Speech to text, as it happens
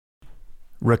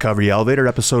Recovery Elevator,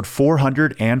 episode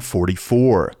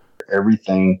 444.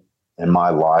 Everything in my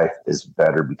life is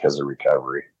better because of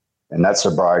recovery. And that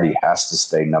sobriety has to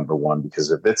stay number one,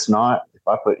 because if it's not, if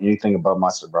I put anything above my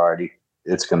sobriety,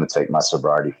 it's going to take my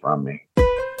sobriety from me.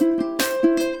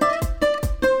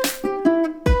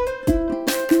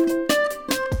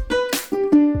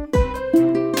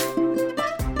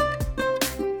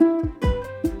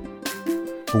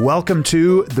 Welcome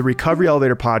to the Recovery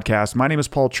Elevator podcast. My name is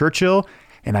Paul Churchill,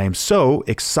 and I am so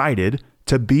excited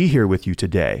to be here with you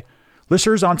today.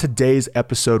 Listeners, on today's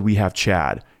episode, we have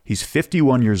Chad. He's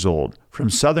 51 years old,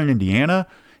 from Southern Indiana,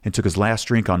 and took his last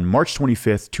drink on March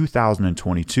 25th,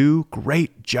 2022.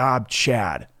 Great job,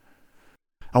 Chad.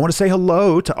 I want to say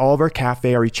hello to all of our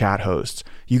Cafe RE chat hosts.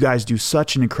 You guys do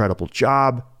such an incredible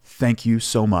job. Thank you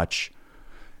so much.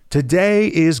 Today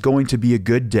is going to be a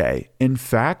good day. In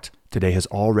fact, today has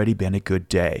already been a good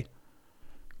day.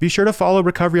 Be sure to follow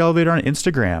Recovery Elevator on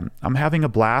Instagram. I'm having a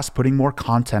blast putting more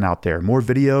content out there, more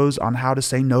videos on how to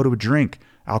say no to a drink,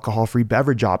 alcohol-free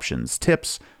beverage options,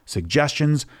 tips,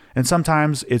 suggestions, and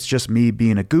sometimes it's just me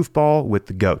being a goofball with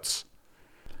the goats.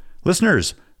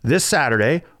 Listeners, this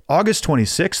Saturday, August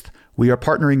 26th, we are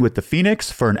partnering with the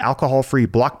Phoenix for an alcohol-free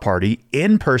block party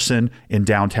in person in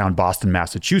downtown Boston,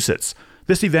 Massachusetts.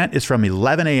 This event is from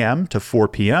 11 a.m. to 4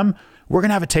 p.m. We're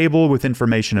going to have a table with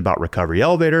information about Recovery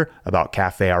Elevator, about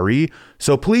Cafe RE,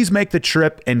 so please make the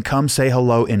trip and come say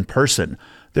hello in person.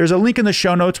 There's a link in the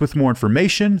show notes with more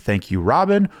information. Thank you,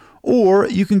 Robin. Or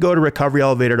you can go to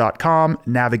recoveryelevator.com,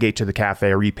 navigate to the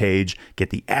Cafe RE page, get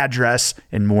the address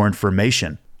and more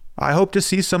information. I hope to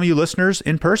see some of you listeners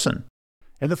in person.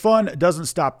 And the fun doesn't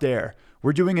stop there.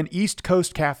 We're doing an East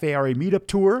Coast Cafe RE meetup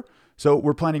tour. So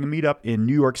we're planning a meetup in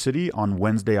New York City on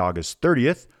Wednesday, August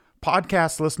 30th.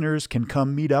 Podcast listeners can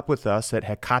come meet up with us at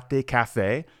Hecate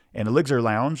Cafe and Elixir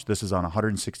Lounge. This is on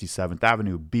 167th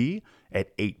Avenue B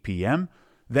at 8 p.m.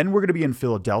 Then we're going to be in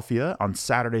Philadelphia on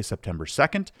Saturday, September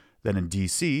 2nd, then in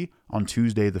DC on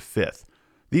Tuesday the 5th.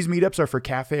 These meetups are for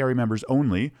Cafe RE members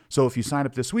only, so if you sign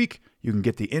up this week, you can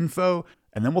get the info,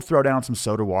 and then we'll throw down some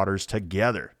soda waters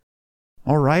together.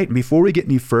 All right, before we get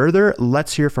any further,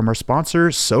 let's hear from our sponsor,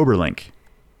 SoberLink.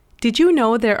 Did you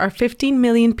know there are 15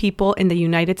 million people in the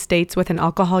United States with an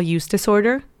alcohol use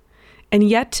disorder? And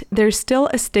yet, there's still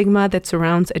a stigma that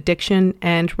surrounds addiction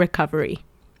and recovery.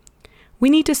 We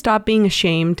need to stop being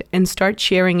ashamed and start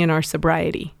sharing in our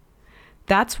sobriety.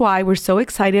 That's why we're so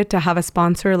excited to have a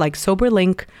sponsor like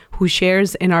SoberLink who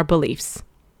shares in our beliefs.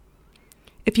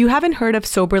 If you haven't heard of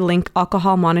SoberLink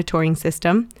alcohol monitoring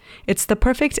system, it's the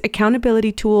perfect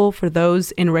accountability tool for those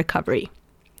in recovery.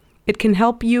 It can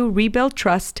help you rebuild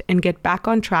trust and get back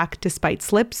on track despite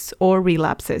slips or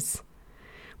relapses.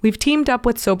 We've teamed up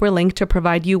with SoberLink to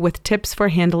provide you with tips for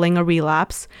handling a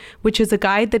relapse, which is a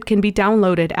guide that can be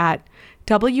downloaded at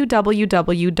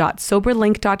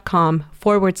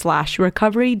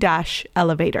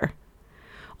www.soberlink.com/recovery-elevator.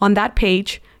 On that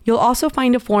page, you'll also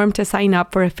find a form to sign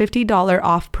up for a $50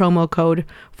 off promo code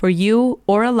for you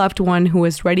or a loved one who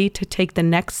is ready to take the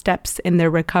next steps in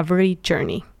their recovery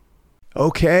journey.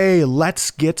 Okay,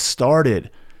 let's get started.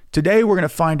 Today, we're going to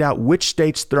find out which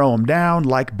states throw them down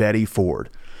like Betty Ford.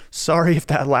 Sorry if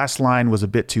that last line was a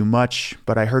bit too much,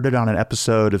 but I heard it on an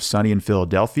episode of Sunny in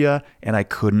Philadelphia, and I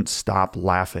couldn't stop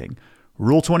laughing.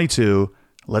 Rule 22,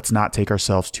 let's not take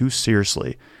ourselves too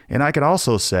seriously. And I could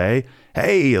also say,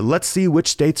 hey, let's see which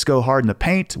states go hard in the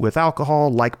paint with alcohol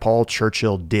like Paul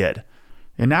Churchill did.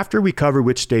 And after we cover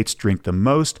which states drink the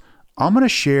most, I'm going to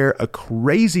share a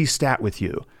crazy stat with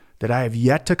you that I have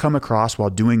yet to come across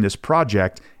while doing this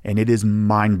project, and it is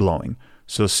mind-blowing,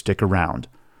 so stick around.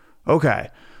 Okay,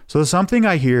 so something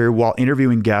I hear while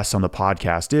interviewing guests on the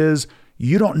podcast is,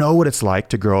 you don't know what it's like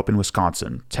to grow up in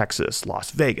Wisconsin, Texas,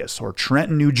 Las Vegas, or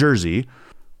Trenton, New Jersey,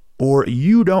 or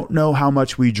you don't know how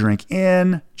much we drink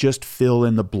in, just fill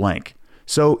in the blank.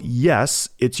 So yes,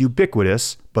 it's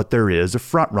ubiquitous, but there is a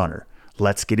front runner.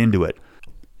 Let's get into it.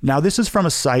 Now, this is from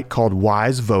a site called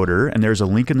Wise Voter, and there's a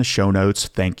link in the show notes.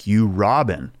 Thank you,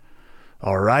 Robin.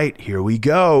 All right, here we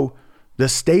go. The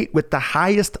state with the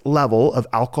highest level of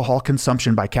alcohol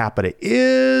consumption by capita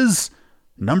is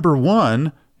number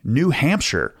 1, New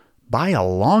Hampshire, by a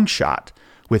long shot,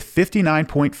 with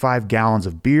 59.5 gallons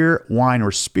of beer, wine,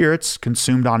 or spirits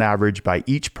consumed on average by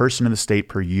each person in the state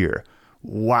per year.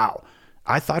 Wow.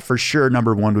 I thought for sure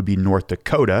number 1 would be North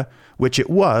Dakota, which it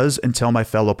was until my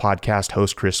fellow podcast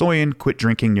host Chris Oyen quit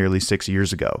drinking nearly 6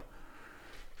 years ago.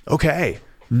 Okay,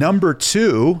 number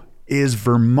 2 is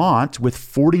Vermont with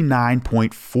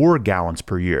 49.4 gallons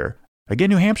per year.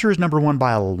 Again, New Hampshire is number 1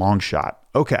 by a long shot.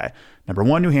 Okay, number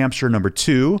 1, New Hampshire. Number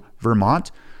 2, Vermont.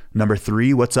 Number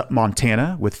 3, what's up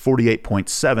Montana with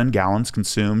 48.7 gallons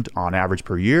consumed on average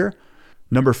per year.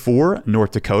 Number 4,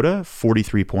 North Dakota,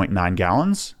 43.9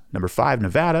 gallons. Number 5,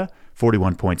 Nevada,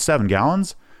 41.7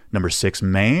 gallons. Number 6,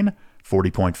 Maine,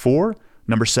 40.4.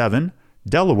 Number 7,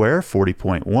 Delaware,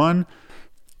 40.1.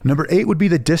 Number 8 would be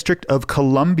the District of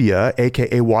Columbia,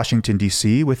 aka Washington,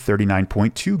 D.C., with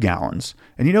 39.2 gallons.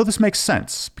 And this makes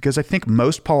sense because I think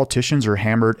most politicians are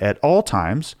hammered at all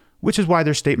times, which is why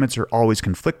their statements are always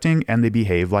conflicting and they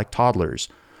behave like toddlers.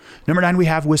 Number 9, we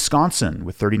have Wisconsin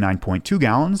with 39.2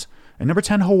 gallons. And number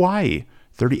 10, Hawaii,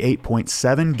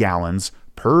 38.7 gallons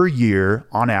per year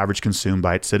on average consumed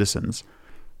by its citizens.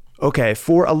 Okay,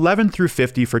 for 11 through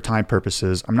 50 for time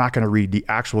purposes, I'm not going to read the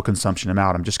actual consumption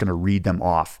amount. I'm just going to read them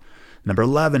off. Number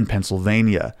 11,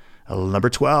 Pennsylvania. Number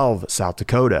 12, South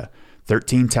Dakota.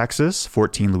 13, Texas.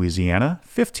 14, Louisiana.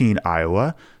 15,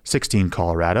 Iowa. 16,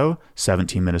 Colorado.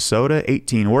 17, Minnesota.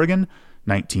 18, Oregon.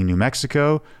 19, New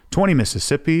Mexico. 20,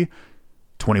 Mississippi.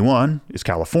 21 is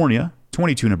California.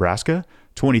 22, Nebraska.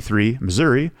 23,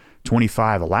 Missouri.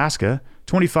 25, Alaska.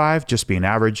 25, just being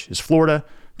average, is Florida.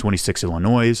 26,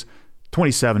 Illinois,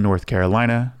 27, North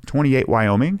Carolina, 28,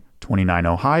 Wyoming, 29,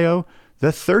 Ohio. The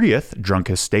 30th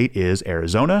drunkest state is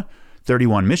Arizona,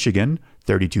 31, Michigan,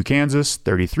 32, Kansas,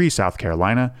 33, South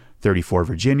Carolina, 34,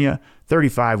 Virginia,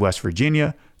 35, West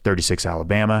Virginia, 36,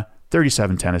 Alabama,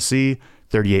 37, Tennessee,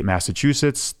 38,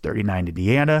 Massachusetts, 39,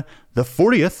 Indiana. The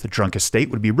 40th drunkest state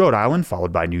would be Rhode Island,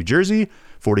 followed by New Jersey.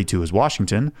 42 is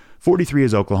Washington, 43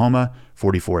 is Oklahoma,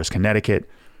 44 is Connecticut,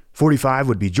 45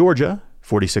 would be Georgia,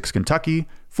 46 Kentucky,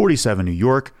 47 New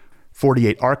York,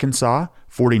 48 Arkansas,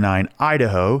 49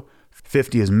 Idaho,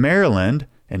 50 is Maryland,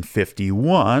 and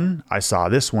 51, I saw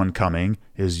this one coming,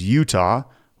 is Utah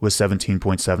with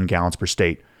 17.7 gallons per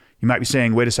state. You might be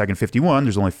saying, wait a second, 51,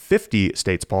 there's only 50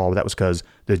 states, Paul. But that was because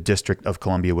the District of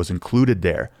Columbia was included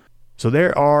there. So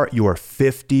there are your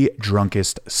 50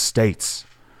 drunkest states.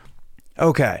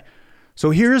 Okay,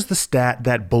 so here's the stat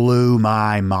that blew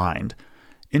my mind.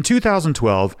 In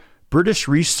 2012, British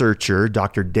researcher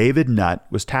Dr. David Nutt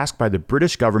was tasked by the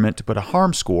British government to put a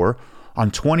harm score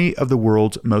on 20 of the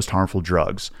world's most harmful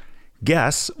drugs.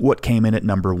 Guess what came in at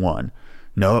number 1?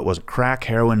 No, it wasn't crack,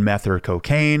 heroin, meth, or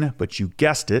cocaine, but you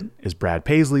guessed it, as Brad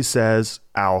Paisley says,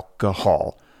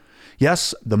 alcohol.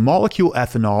 Yes, the molecule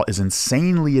ethanol is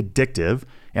insanely addictive,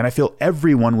 and I feel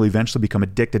everyone will eventually become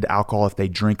addicted to alcohol if they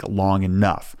drink long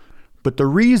enough. But the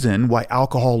reason why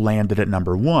alcohol landed at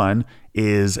number 1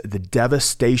 is the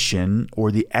devastation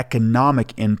or the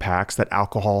economic impacts that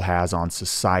alcohol has on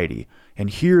society. And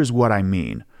here's what I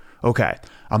mean. Okay,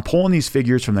 I'm pulling these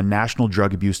figures from the National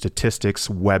Drug Abuse Statistics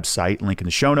website, link in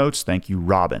the show notes. Thank you,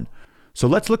 Robin. So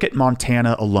let's look at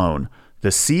Montana alone. The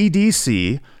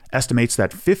CDC estimates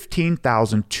that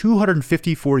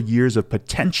 15,254 years of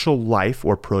potential life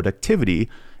or productivity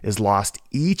is lost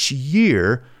each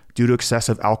year due to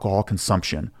excessive alcohol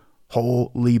consumption.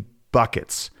 Holy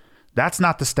buckets. That's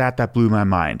not the stat that blew my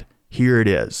mind. Here it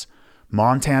is.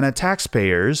 Montana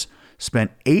taxpayers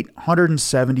spent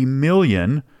 $870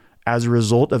 million as a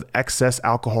result of excess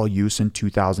alcohol use in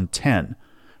 2010.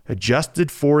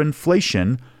 Adjusted for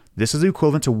inflation, this is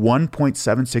equivalent to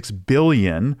 $1.76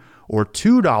 billion or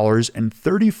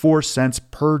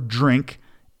 $2.34 per drink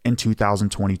in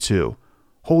 2022.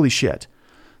 Holy shit.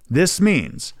 This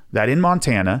means that in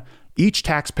Montana, each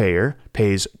taxpayer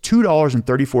pays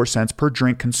 $2.34 per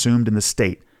drink consumed in the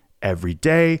state every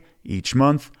day, each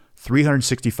month,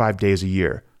 365 days a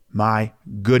year. My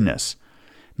goodness.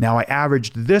 Now, I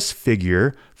averaged this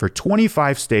figure for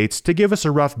 25 states to give us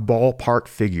a rough ballpark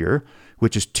figure,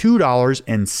 which is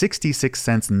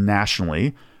 $2.66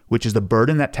 nationally, which is the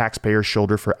burden that taxpayers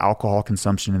shoulder for alcohol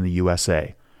consumption in the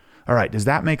USA. All right, does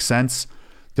that make sense?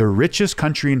 The richest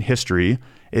country in history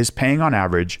is paying on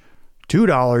average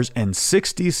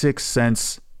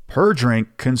 $2.66 per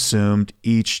drink consumed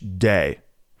each day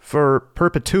for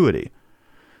perpetuity.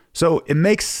 So it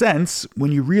makes sense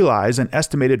when you realize an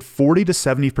estimated 40 to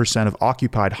 70% of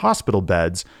occupied hospital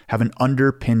beds have an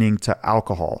underpinning to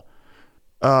alcohol.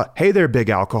 Hey there, big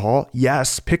alcohol.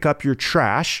 Yes, pick up your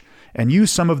trash and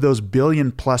use some of those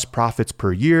billion-plus profits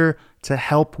per year to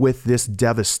help with this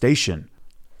devastation.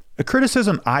 A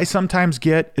criticism I sometimes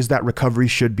get is that recovery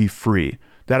should be free,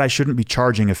 that I shouldn't be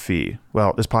charging a fee.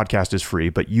 Well, this podcast is free,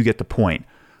 but you get the point.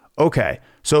 Okay,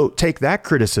 so take that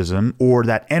criticism or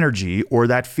that energy or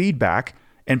that feedback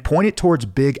and point it towards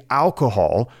big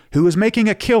alcohol, who is making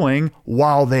a killing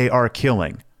while they are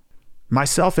killing.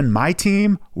 Myself and my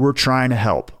team, we're trying to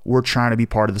help. We're trying to be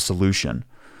part of the solution.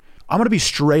 I'm going to be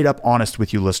straight up honest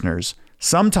with you listeners.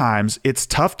 Sometimes it's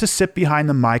tough to sit behind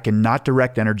the mic and not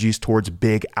direct energies towards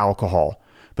big alcohol.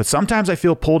 But sometimes I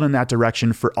feel pulled in that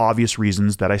direction for obvious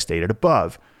reasons that I stated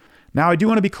above. Now, I do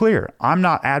want to be clear. I'm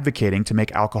not advocating to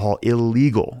make alcohol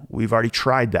illegal. We've already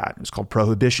tried that. It's called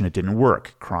prohibition. It didn't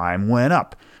work. Crime went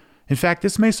up. In fact,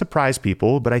 this may surprise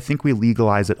people, but I think we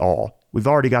legalize it all. We've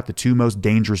already got the two most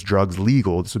dangerous drugs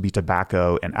legal. This would be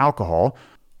tobacco and alcohol.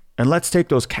 And let's take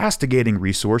those castigating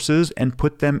resources and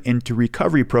put them into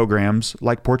recovery programs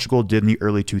like Portugal did in the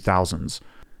early 2000s.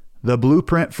 The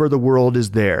blueprint for the world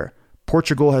is there.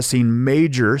 Portugal has seen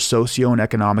major socio and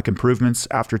economic improvements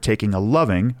after taking a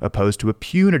loving opposed to a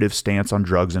punitive stance on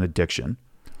drugs and addiction.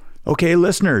 Okay,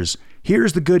 listeners,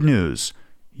 here's the good news.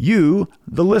 You,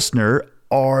 the listener,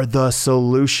 are the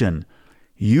solution.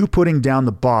 You putting down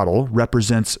the bottle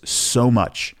represents so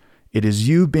much. It is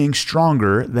you being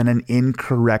stronger than an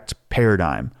incorrect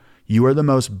paradigm. You are the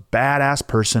most badass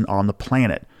person on the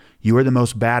planet. You are the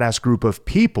most badass group of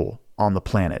people on the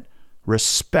planet.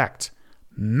 Respect.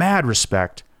 Mad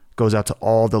respect goes out to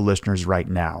all the listeners right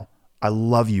now. I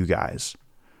love you guys.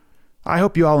 I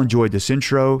hope you all enjoyed this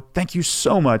intro. Thank you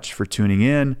so much for tuning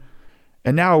in.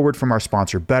 And now a word from our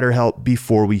sponsor, BetterHelp,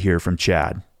 before we hear from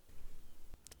Chad.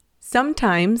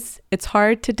 Sometimes it's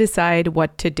hard to decide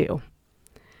what to do.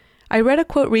 I read a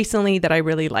quote recently that I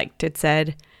really liked. It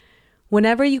said,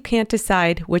 "Whenever you can't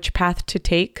decide which path to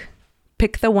take,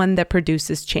 pick the one that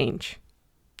produces change."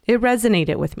 It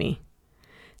resonated with me.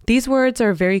 These words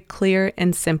are very clear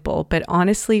and simple, but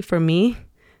honestly, for me,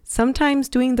 sometimes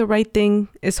doing the right thing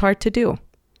is hard to do.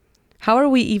 How are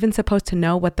we even supposed to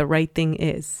know what the right thing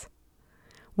is?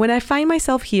 When I find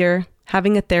myself here,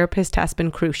 having a therapist has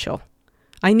been crucial.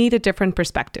 I need a different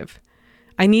perspective.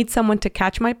 I need someone to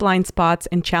catch my blind spots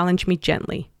and challenge me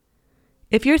gently.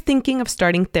 If you're thinking of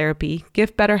starting therapy,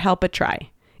 give BetterHelp a try.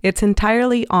 It's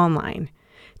entirely online,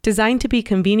 designed to be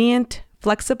convenient,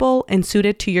 flexible, and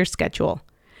suited to your schedule.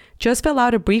 Just fill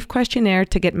out a brief questionnaire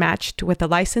to get matched with a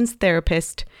licensed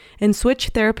therapist and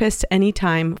switch therapists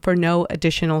anytime for no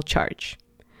additional charge.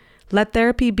 Let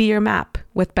therapy be your map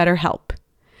with BetterHelp.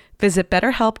 Visit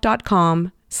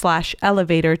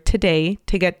betterhelp.com/elevator today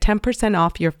to get 10%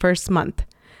 off your first month.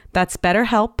 That's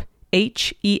BetterHelp,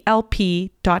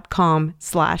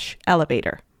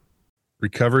 HELP.com/elevator.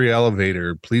 Recovery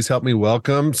Elevator. Please help me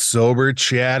welcome Sober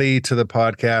Chatty to the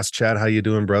podcast. Chad, how you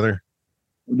doing, brother?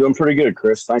 I'm doing pretty good,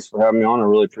 Chris. Thanks for having me on. I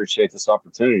really appreciate this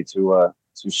opportunity to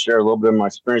share a little bit of my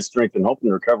experience, strength, and hope,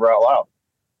 and recover out loud.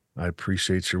 I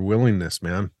appreciate your willingness,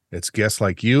 man. It's guests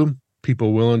like you,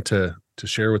 people willing to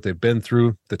share what they've been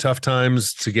through, the tough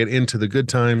times to get into the good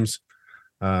times.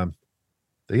 Yeah,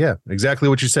 exactly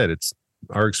what you said. It's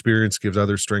our experience gives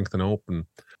others strength and hope, and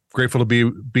grateful to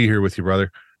be here with you,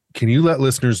 brother. Can you let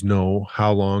listeners know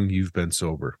how long you've been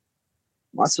sober?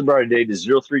 My sobriety date is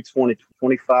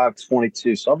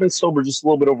 03/20/25/22. So I've been sober just a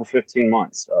little bit over 15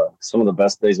 months. Some of the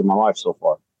best days of my life so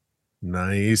far.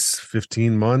 Nice.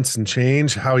 15 months and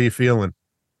change. How are you feeling?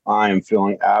 I am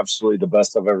feeling absolutely the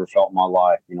best I've ever felt in my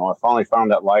life. You know, I finally found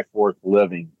that life worth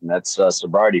living, and that's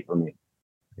sobriety for me.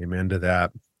 Amen to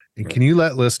that. And can you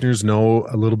let listeners know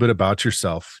a little bit about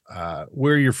yourself,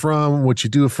 where you're from, what you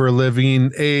do for a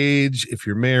living, age, if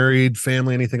you're married,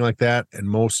 family, anything like that? And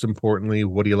most importantly,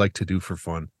 what do you like to do for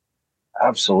fun?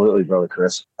 Absolutely, brother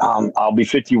Chris. I'll be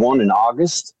 51 in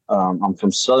August. I'm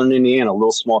from Southern Indiana, a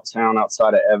little small town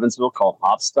outside of Evansville called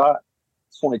Hopstadt.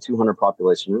 2,200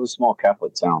 population, really small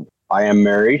Catholic town. I am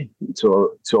married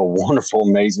to a wonderful,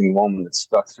 amazing woman that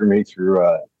stuck through me through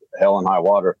hell and high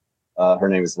water. Her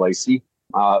name is Lacey.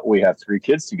 We have 3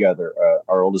 kids together.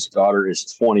 Our oldest daughter is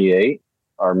 28.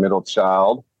 Our middle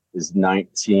child is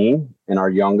 19, and our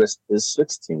youngest is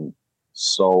 16.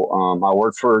 So I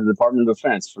work for the Department of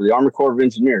Defense for the Army Corps of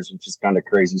Engineers, which is kind of a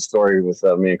crazy story with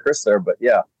me and Chris there. But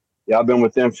yeah, I've been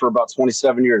with them for about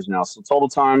 27 years now. So total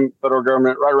time, federal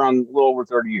government, right around a little over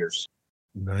 30 years.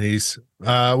 Nice.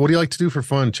 What do you like to do for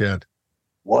fun, Chad?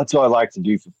 What do I like to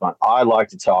do for fun? I like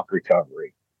to talk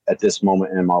recovery at this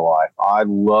moment in my life. I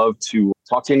love to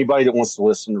talk to anybody that wants to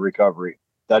listen to recovery.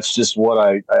 That's just what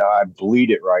I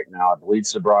bleed it right now. I bleed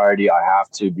sobriety. I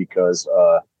have to because,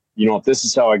 if this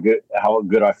is how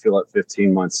good I feel at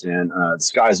 15 months in, the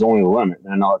sky's only the limit,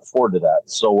 and I look forward to that.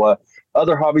 So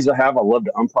other hobbies I have, I love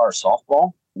to umpire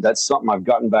softball. That's something I've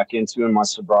gotten back into in my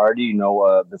sobriety.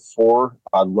 Before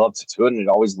I loved to do it, and it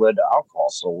always led to alcohol.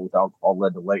 So with alcohol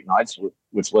led to late nights,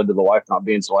 which led to the wife not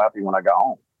being so happy when I got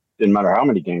home. Didn't matter how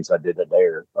many games I did that day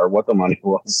or what the money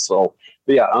was. So,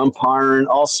 but yeah, umpiring.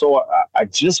 Also, I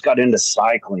just got into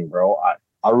cycling, bro.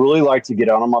 I really like to get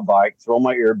out on my bike, throw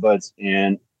my earbuds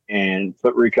in, and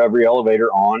put Recovery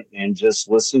Elevator on and just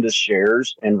listen to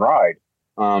shares and ride.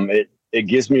 It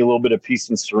gives me a little bit of peace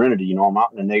and serenity. I'm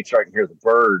out in the nature. I can hear the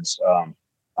birds.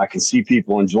 I can see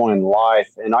people enjoying life,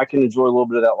 and I can enjoy a little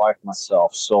bit of that life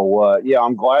myself. So, yeah,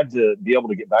 I'm glad to be able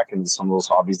to get back into some of those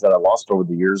hobbies that I lost over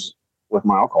the years with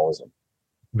my alcoholism.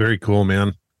 Very cool,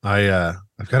 man.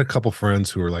 I've got a couple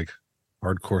friends who are like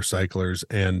hardcore cyclers,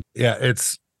 and yeah,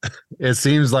 it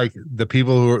seems like the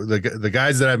people who are the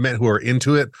guys that I've met who are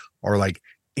into it are like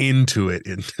into it.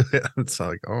 It's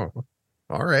like, oh,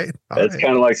 all right. It's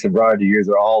kind of like sobriety years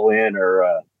are all in,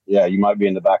 or yeah, you might be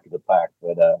in the back of the pack,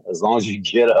 but as long as you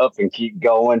get up and keep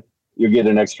going, you'll get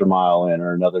an extra mile in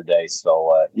or another day.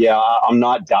 So yeah, I'm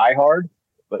not diehard,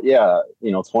 but yeah,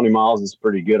 20 miles is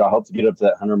pretty good. I hope to get up to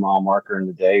that 100-mile marker in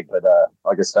the day, but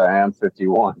like I said, I am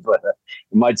 51, but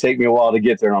it might take me a while to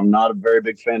get there. And I'm not a very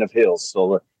big fan of hills,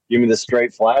 so give me the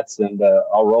straight flats and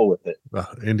I'll roll with it.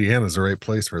 Indiana's the right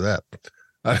place for that.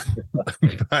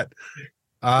 But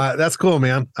that's cool,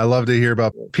 man. I love to hear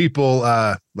about people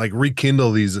like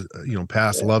rekindle these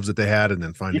past loves that they had and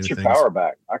then find get new your things. Power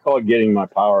back. I call it getting my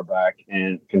power back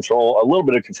and control, a little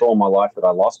bit of control in my life that I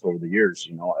lost over the years.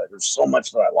 There's so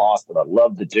much that I lost that I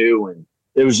loved to do, and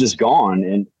it was just gone,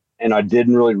 and I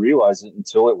didn't really realize it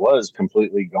until it was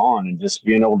completely gone. And just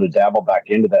being able to dabble back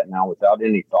into that now without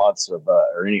any thoughts of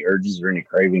or any urges or any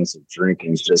cravings of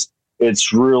drinking is just,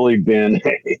 it's really been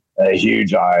a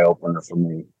huge eye opener for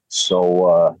me.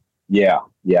 So, yeah,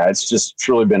 it's just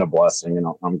truly been a blessing, and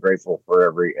I'm grateful for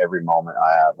every moment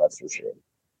I have. That's for sure.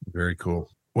 Very cool.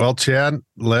 Well, Chad,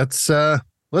 let's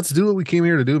do what we came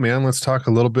here to do, man. Let's talk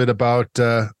a little bit about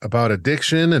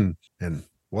addiction and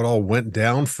what all went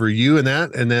down for you in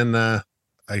that. And then,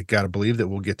 I got to believe that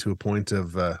we'll get to a point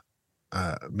of,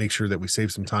 make sure that we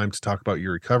save some time to talk about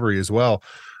your recovery as well.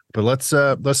 But let's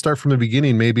start from the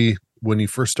beginning, maybe when you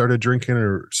first started drinking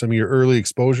or some of your early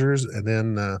exposures, and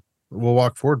then we'll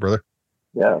walk forward, brother.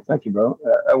 Yeah, thank you, bro.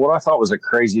 What I thought was a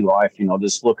crazy life,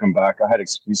 just looking back, I had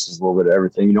excuses a little bit of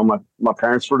everything. My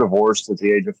parents were divorced at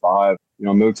the age of 5,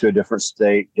 moved to a different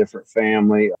state, different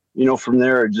family. From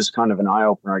there, just kind of an eye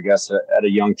opener, I guess, at a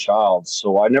young child.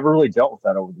 So I never really dealt with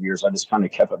that over the years. I just kind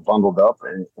of kept it bundled up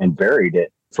and buried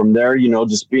it. From there,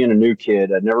 just being a new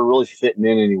kid, I'd never really fitting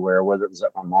in anywhere, whether it was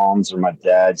at my mom's or my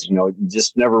dad's. You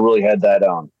just never really had that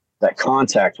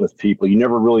contact with people. You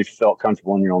never really felt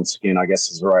comfortable in your own skin, I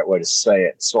guess is the right way to say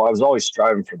it. So I was always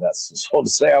striving for that. So to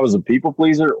say I was a people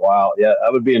pleaser, wow, yeah,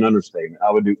 that would be an understatement.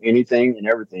 I would do anything and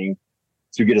everything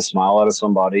to get a smile out of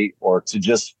somebody, or to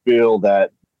just feel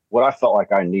that what I felt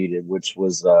like I needed, which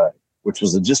was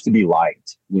just to be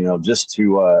liked, just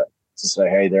to say,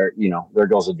 hey, there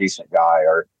goes a decent guy,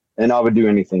 and I would do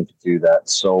anything to do that.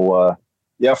 So,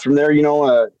 yeah, from there,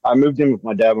 I moved in with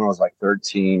my dad when I was like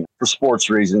 13 for sports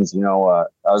reasons. I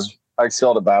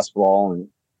excelled at basketball, and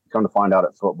come to find out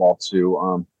at football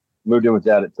too. Moved in with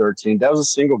dad at 13. Dad was a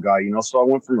single guy, so I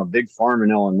went from a big farm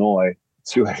in Illinois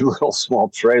to a little small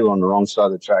trailer on the wrong side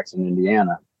of the tracks in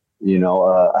Indiana.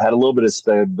 I had a little bit of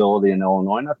stability in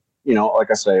Illinois. And,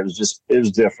 like I say, it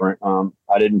was different.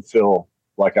 I didn't feel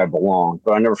like I belonged,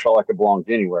 but I never felt like I belonged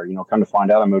anywhere. Come to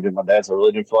find out, I moved in with my dad's. I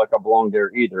really didn't feel like I belonged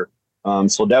there either.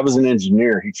 So dad was an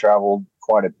engineer. He traveled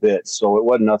quite a bit. So it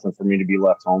wasn't nothing for me to be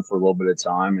left home for a little bit of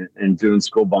time and doing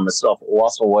school by myself. It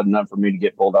also wasn't nothing for me to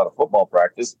get pulled out of football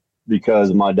practice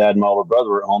because my dad and my older brother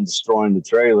were at home destroying the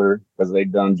trailer because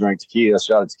they'd drank tequila,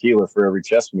 shot of tequila for every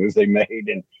chest move they made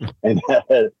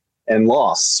and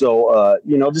lost. So,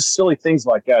 just silly things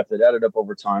like that added up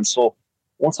over time. So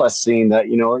once I seen that,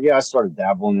 I started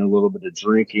dabbling in a little bit of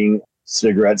drinking.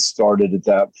 Cigarettes started at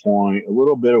that point, a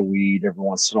little bit of weed every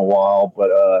once in a while, but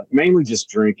mainly just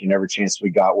drinking every chance we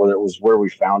got, whether it was where we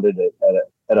found it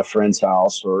at a friend's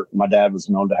house, or my dad was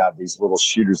known to have these little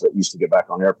shooters that used to get back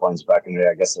on airplanes back in the day.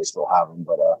 I guess they still have them,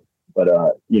 but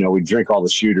we drink all the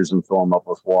shooters and fill them up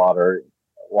with water.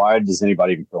 Why does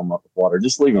anybody even fill them up with water?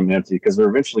 Just leave them empty because they're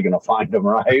eventually going to find them,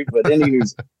 right? But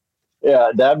anywho's,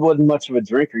 yeah, dad wasn't much of a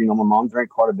drinker. My mom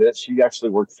drank quite a bit. She actually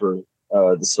worked for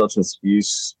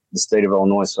the state of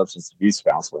Illinois substance abuse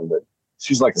counseling, but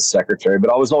she's like the secretary, but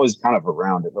I was always kind of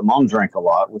around it. But mom drank a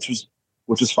lot, which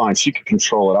was fine. She could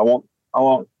control it. I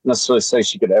won't necessarily say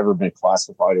she could ever been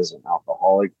classified as an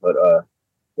alcoholic, but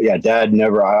yeah, dad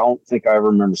never. I don't think I ever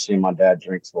remember seeing my dad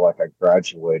drink till like I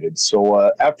graduated.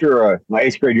 So after my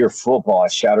 8th grade year of football, I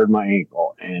shattered my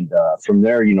ankle, and from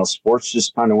there, sports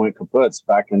just kind of went kaput.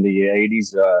 Back in the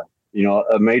 80s,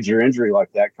 a major injury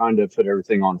like that kind of put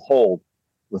everything on hold.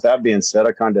 With that being said,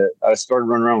 I started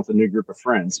running around with a new group of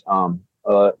friends,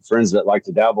 friends that like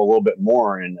to dabble a little bit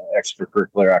more in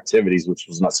extracurricular activities, which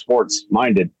was not sports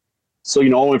minded. So,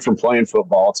 I went from playing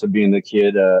football to being the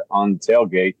kid on the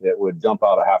tailgate that would dump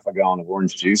out a half a gallon of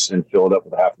orange juice and fill it up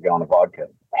with a half a gallon of vodka.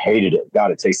 hated it.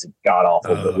 God, it tasted god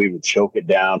awful, but we would choke it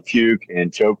down, puke,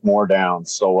 and choke more down.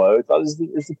 So I thought it's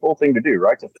the cool thing to do,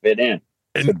 right? To fit in,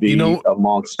 And to be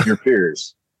amongst your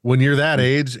peers. When you're that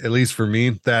age, at least for me,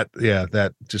 that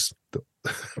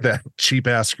cheap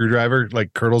ass screwdriver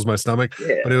like curdles my stomach.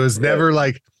 Yeah, but it was never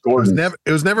like Gordon's.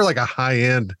 It was never like a high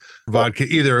end vodka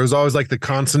either. It was always like the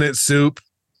consonant soup,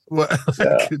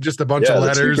 just a bunch of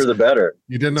letters. The cheaper the better.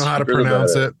 You didn't know how to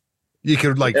pronounce it. You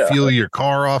could fuel your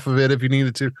car off of it if you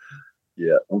needed to.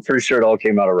 Yeah, I'm pretty sure it all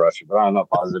came out of Russia, but I'm not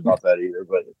positive about that either.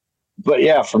 But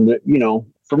yeah, from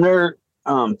there,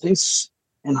 things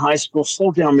in high school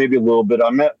slowed down maybe a little bit.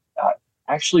 I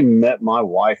actually met my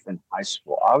wife in high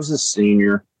school. I was a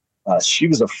senior. She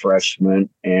was a freshman,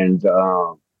 and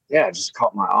it just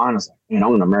caught my eye. I was like, man, I'm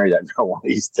going to marry that girl one of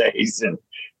these days. And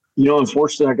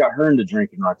unfortunately, I got her into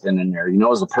drinking right then and there. It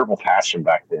was a purple passion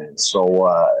back then,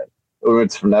 so. We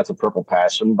went from that to Purple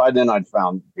Passion. By then, I'd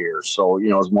found beer. So,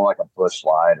 it was more like a Busch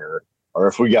Light, or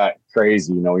if we got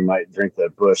crazy, we might drink the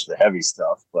Busch, the heavy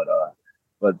stuff.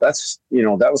 But that's,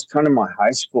 that was kind of my high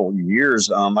school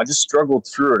years. I just struggled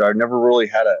through it. I never really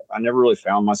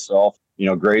found myself.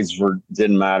 Grades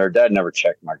didn't matter. Dad never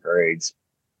checked my grades.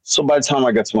 So by the time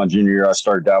I got to my junior year, I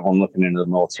started dabbling, looking into the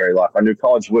military life. I knew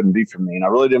college wouldn't be for me, and I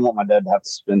really didn't want my dad to have to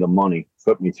spend the money to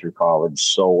put me through college.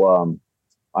 So,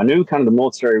 I knew kind of the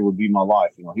military would be my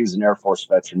life. He was an Air Force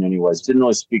veteran anyways. Didn't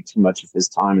really speak too much of his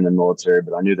time in the military,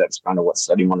 but I knew that's kind of what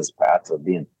set him on his path to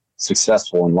being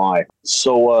successful in life.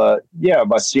 So,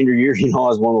 by senior year, I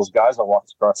was one of those guys. I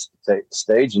walked across the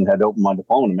stage and had to open my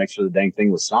diploma to make sure the dang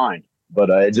thing was signed. But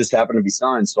it just happened to be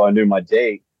signed. So I knew my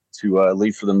date to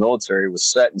leave for the military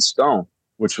was set in stone,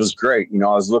 which was great. I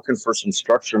was looking for some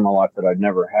structure in my life that I'd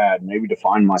never had, maybe to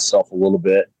find myself a little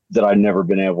bit that I'd never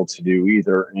been able to do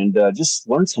either. And just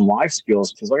learn some life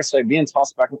skills. Because like I say, being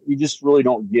tossed back, you just really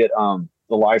don't get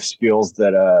the life skills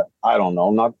that, I don't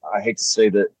know, I hate to say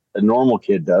that a normal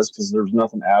kid does, because there's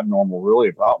nothing abnormal really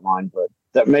about mine. But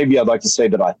that maybe I'd like to say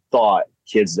that I thought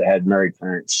kids that had married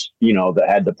parents, that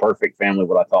had the perfect family,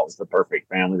 what I thought was the perfect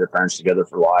family, their parents together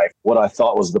for life, what I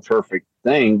thought was the perfect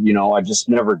thing, I just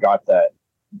never got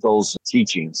those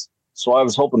teachings. So I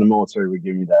was hoping the military would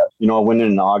give me that. I went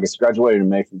in August, graduated in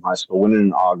May from high school, went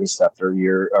in August after a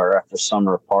year or after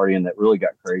summer of partying that really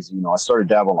got crazy. I started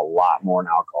dabbling a lot more in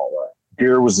alcohol.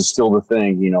 Beer was still the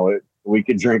thing. We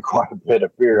could drink quite a bit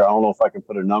of beer. I don't know if I can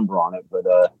put a number on it, but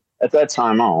at that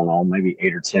time, I don't know, maybe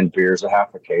 8 or 10 beers, a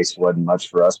half a case wasn't much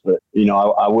for us. But,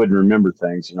 I wouldn't remember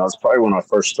things. It's probably when I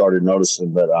first started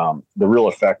noticing that the real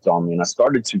effect on me. And I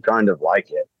started to kind of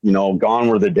like it. Gone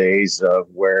were the days of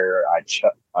where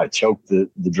I choked the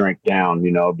drink down,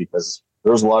 because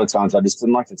there was a lot of times I just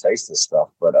didn't like to taste this stuff.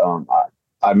 But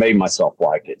I made myself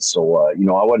like it. So, I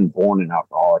wasn't born an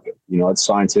alcoholic. It's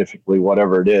scientifically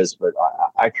whatever it is, but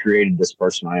I created this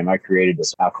person I am. I created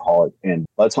this alcoholic. And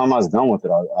by the time I was done with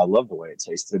it, I loved the way it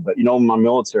tasted. But, my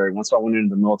military, once I went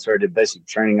into the military, did basic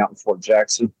training out in Fort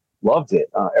Jackson, loved it.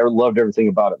 I loved everything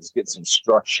about it. Was getting some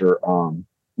structure.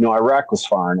 Iraq was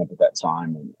firing up at that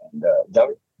time. And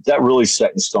that really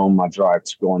set in stone my drive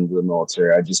to go into the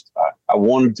military. I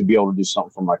wanted to be able to do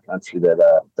something for my country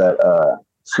that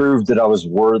proved that I was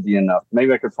worthy enough.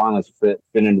 Maybe I could finally fit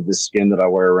into this skin that I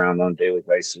wear around on a daily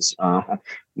basis.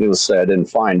 Needless to say, I didn't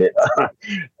find it.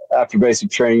 After basic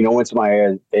training, I went to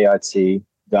my AIT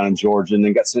down in Georgia and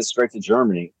then got sent straight to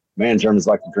Germany. Man, Germans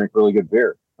like to drink really good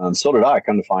beer. So did I,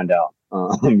 come to find out.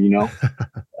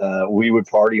 We would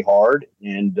party hard,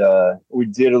 and we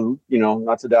did,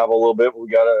 not to dabble a little bit, but we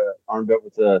got armed up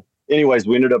with anyways,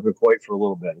 we ended up in Kuwait for a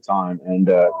little bit of time and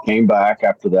came back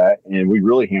after that, and we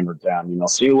really hammered down,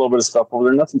 seeing a little bit of stuff over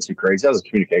there, nothing too crazy. I was a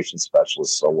communications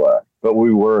specialist, so, but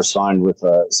we were assigned with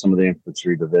some of the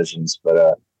infantry divisions,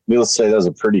 but needless to say, that was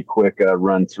a pretty quick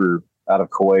run through out of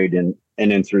Kuwait and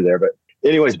in through there. But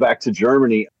anyways, back to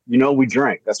Germany, we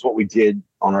drank. That's what we did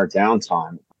on our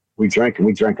downtime. We drank, and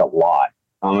we drank a lot.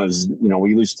 It was,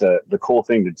 we used to, the cool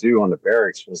thing to do on the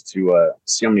barracks was to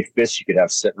see how many fists you could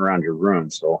have sitting around your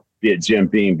room. So be it Jim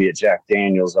Beam, be it Jack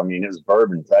Daniels. I mean, it was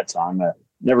bourbon at that time.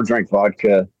 Never drank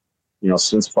vodka,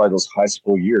 since probably those high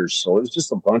school years. So it was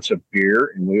just a bunch of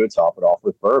beer, and we would top it off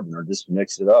with bourbon or just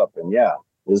mix it up. And yeah,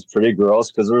 it was pretty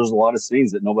gross because there was a lot of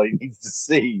scenes that nobody needs to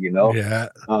see, Yeah.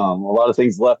 A lot of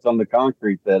things left on the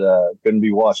concrete that couldn't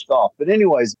be washed off. But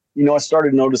anyways, I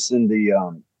started noticing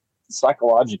the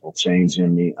psychological change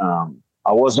in me.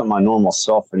 I wasn't my normal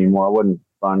self anymore. I wasn't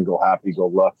fun, go happy, go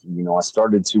lucky. I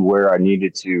started to where I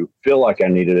needed to feel like I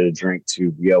needed a drink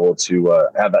to be able to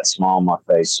have that smile on my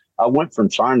face. I went from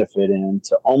trying to fit in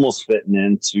to almost fitting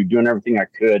in to doing everything I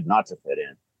could not to fit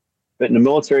in. But in the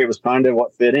military, it was kind of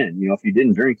what fit in. If you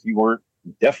didn't drink, you weren't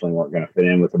definitely weren't going to fit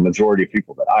in with the majority of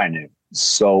people that I knew.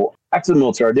 So after the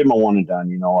military, I did my one and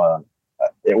done.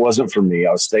 It wasn't for me.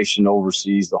 I was stationed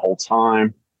overseas the whole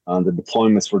time. The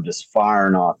deployments were just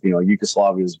firing off.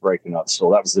 Yugoslavia was breaking up.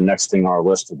 So that was the next thing on our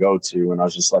list to go to. And I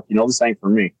was just like, this ain't for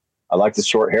me. I like the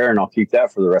short hair and I'll keep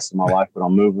that for the rest of my life, but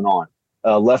I'm moving on.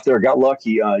 Left there, got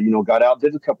lucky, got out,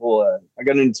 did a couple, I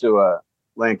got into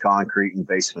laying concrete and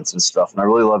basements and stuff. And I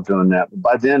really loved doing that. But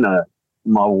by then, me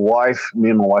and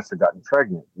my wife had gotten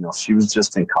pregnant. She was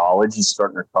just in college and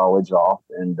starting her college off.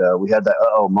 And we had that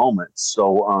moment.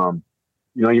 So,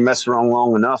 you mess around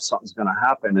long enough, something's going to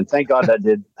happen. And thank God that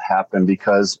did happen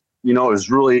because, it was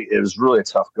really a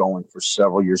tough going for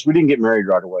several years. We didn't get married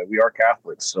right away. We are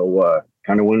Catholics. So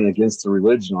kind of went against the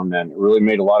religion on that. And it really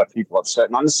made a lot of people upset.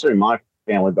 Not necessarily my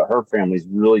family, but her family's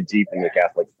really deep in the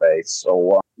Catholic faith.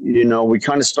 So, we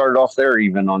kind of started off there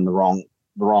even on the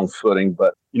wrong footing.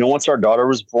 But, once our daughter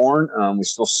was born, we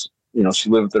still, she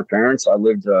lived with her parents.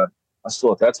 I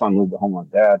still at that time lived at home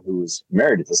with my dad, who was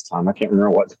married at this time. I can't remember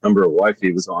what number of wife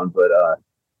he was on, but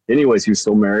anyways, he was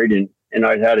still married, and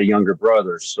I'd had a younger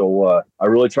brother. So I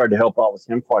really tried to help out with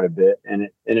him quite a bit. And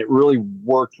it really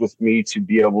worked with me to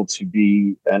be able to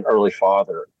be an early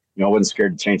father. I wasn't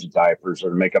scared to change the diapers or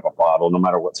to make up a bottle, no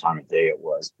matter what time of day it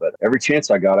was. But every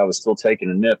chance I got, I was still taking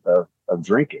a nip of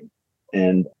drinking.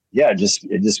 And yeah, it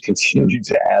just continued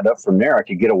to add up from there. I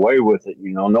could get away with it.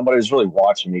 Nobody was really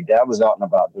watching me. Dad was out and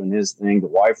about doing his thing. The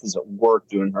wife was at work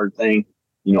doing her thing.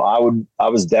 I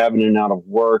was dabbing in and out of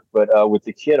work, but with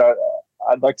the kid,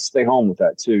 I'd like to stay home with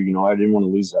that too. I didn't want to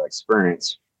lose that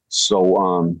experience.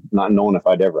 So not knowing if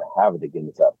I'd ever have it again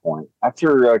at that point.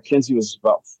 After Kinsey was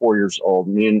about 4 years old,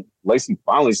 me and Lacey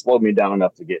finally slowed me down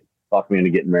enough to talk me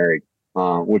into getting married.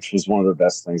 Which was one of the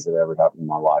best things that ever happened in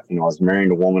my life. I was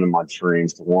marrying a woman in my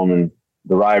dreams,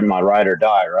 my ride or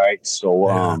die, right? So,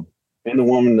 and the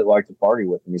woman that liked to party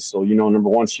with me. So, number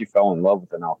one, she fell in love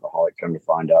with an alcoholic, come to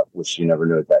find out, which she never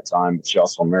knew at that time, but she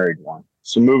also married one.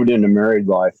 So moving into married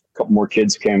life, a couple more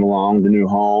kids came along, the new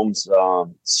homes,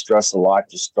 stress of life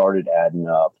just started adding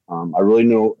up. I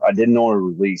didn't know a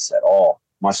release at all.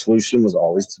 My solution was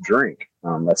always to drink.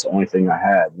 That's the only thing I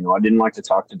had. I didn't like to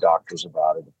talk to doctors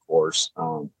about it, of course.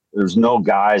 There's no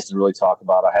guys to really talk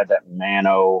about. I had that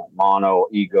mono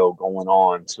ego going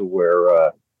on to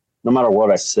where no matter what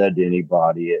I said to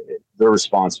anybody, their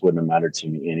response wouldn't have mattered to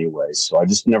me anyway. So I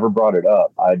just never brought it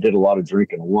up. I did a lot of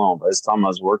drinking alone. By this time I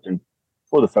was working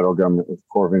for the federal government with the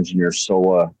Corps of Engineers. So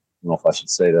I don't know if I should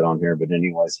say that on here, but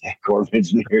anyways, Corps of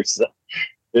Engineers.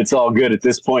 It's all good at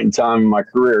this point in time in my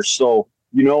career. So,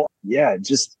 it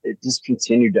just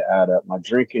continued to add up. My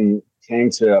drinking came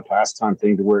to a pastime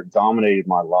thing to where it dominated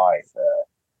my life.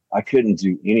 I couldn't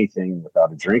do anything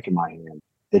without a drink in my hand.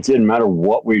 It didn't matter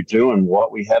what we were doing,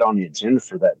 what we had on the agenda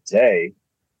for that day.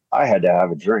 I had to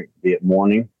have a drink, be it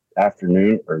morning,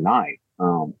 afternoon, or night.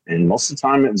 And most of the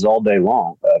time it was all day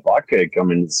long. Vodka had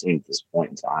come into the scene at this point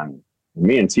in time.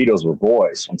 Me and Tito's were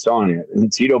boys. I'm telling you,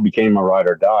 and Tito became my ride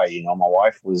or die. My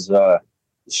wife was,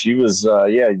 she was, how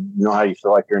you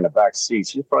feel like you're in the back seat.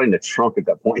 She was probably in the trunk at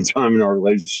that point in time in our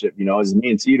relationship. As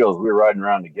me and Tito's, we were riding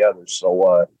around together.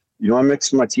 So, I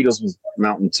mixed my Tito's with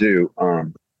Mountain Dew.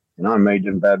 And I made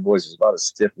them bad boys as about as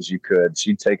stiff as you could.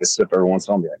 She'd take a sip every once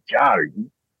in a while and be like, God, are you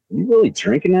really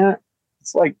drinking that?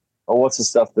 It's like, what's the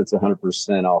stuff that's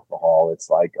 100% alcohol? It's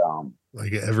like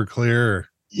Everclear.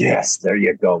 Yes, there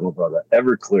you go, my brother.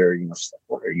 Everclear. She's like,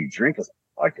 what are you drinking?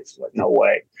 Vodka. She's like, no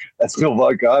way. That's no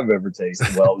vodka I've ever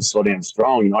tasted. Well, it was so damn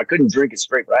strong. I couldn't drink it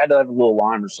straight, but I had to have a little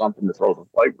lime or something to throw the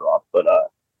flavor off. But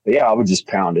yeah, I would just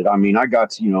pound it. I mean, I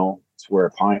got to, to where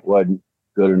a pint wasn't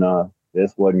good enough.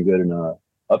 This wasn't good enough.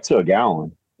 Up to a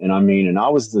gallon. And I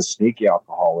was the sneaky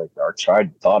alcoholic, or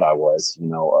thought I was.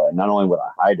 Not only would I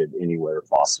hide it anywhere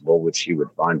possible, which he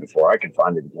would find before I could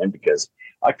find it again, because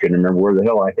I couldn't remember where the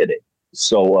hell I hid it.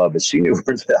 So, but she knew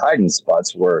where the hiding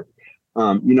spots were.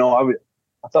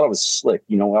 I thought I was slick.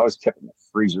 I always kept it in the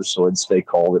freezer so it'd stay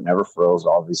cold. It never froze.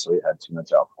 Obviously, it had too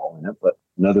much alcohol in it, but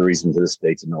another reason to this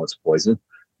day to know it's poison.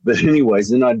 But anyways,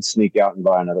 then I'd sneak out and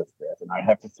buy another fifth, and I'd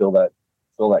have to fill that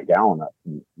gallon up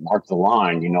and mark the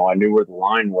line. I knew where the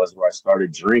line was where I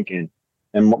started drinking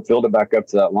and filled it back up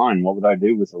to that line. What would I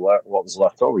do with what was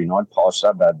left over? I'd polish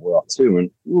that bad boy off too.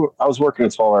 And I was working a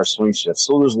 12-hour swing shift,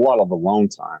 so there's a lot of alone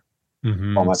time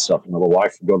by myself. The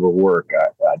wife would go to work.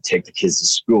 I'd take the kids to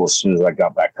school. As soon as I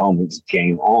got back home, it was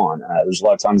game on. There's a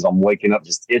lot of times I'm waking up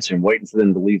just itching, waiting for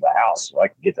them to leave the house so I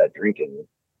could get that drink in me.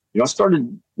 I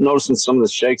started noticing some of the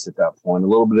shakes at that point, a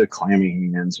little bit of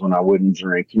clammy hands when I wouldn't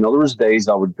drink. There was days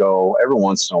I would go, every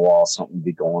once in a while, something would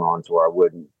be going on to where I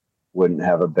wouldn't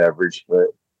have a beverage. But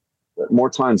But more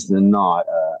times than not,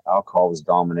 alcohol was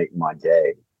dominating my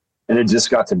day. And it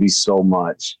just got to be so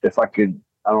much. If I could,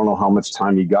 I don't know how much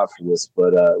time you got for this,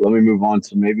 but let me move on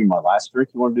to maybe my last drink.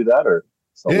 You want to do that? Or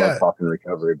so Yeah. talking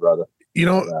recovery, brother.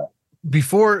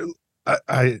 Before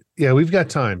we've got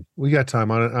time. We got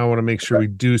time on it. I want to make sure we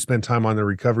do spend time on the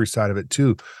recovery side of it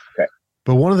too. Okay.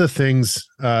 But one of the things,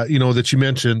 that you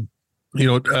mentioned,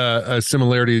 a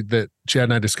similarity that Chad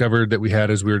and I discovered that we had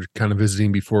as we were kind of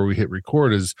visiting before we hit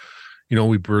record is,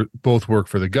 we both work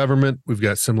for the government. We've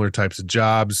got similar types of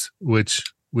jobs, which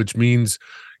means,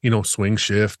 swing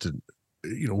shift and,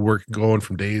 work going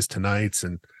from days to nights.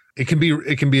 And it can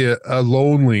be a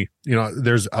lonely,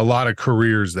 there's a lot of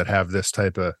careers that have this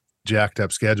type of jacked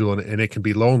up schedule, and it can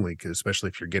be lonely, especially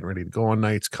if you're getting ready to go on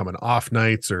nights, coming off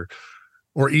nights,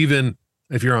 or even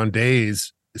if you're on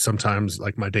days, sometimes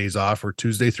like my days off are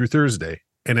Tuesday through Thursday.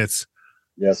 And it's,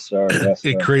 yes, sir. Yes,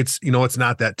 it sir. creates, it's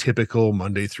not that typical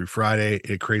Monday through Friday.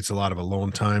 It creates a lot of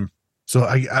alone time. So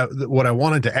what I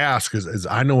wanted to ask is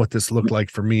I know what this looked like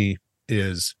for me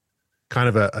is kind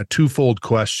of a twofold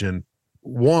question.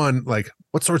 One, like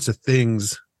what sorts of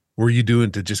things were you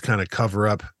doing to just kind of cover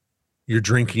up your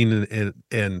drinking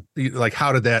and like,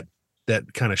 how did that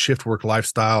kind of shift work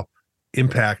lifestyle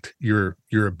impact your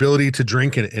ability to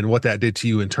drink and what that did to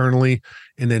you internally?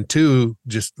 And then two,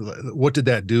 just what did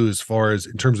that do as far as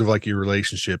in terms of like your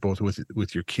relationship, both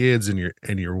with your kids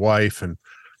and your wife, and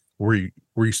were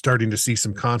you starting to see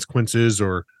some consequences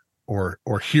or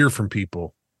hear from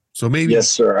people? So maybe. Yes,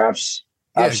 sir.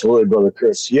 Absolutely, brother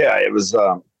Chris. Yeah, it was,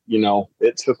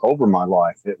 it took over my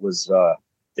life. It was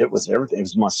everything. It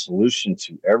was my solution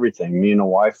to everything. Me and a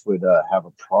wife would have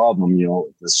a problem,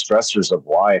 the stressors of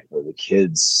life, or the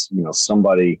kids,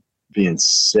 somebody being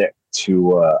sick.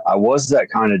 I was that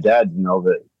kind of dad,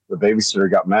 that the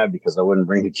babysitter got mad because I wouldn't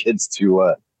bring the kids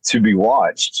to be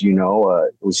watched.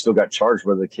 We still got charged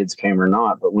whether the kids came or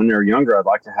not. But when they're younger, I'd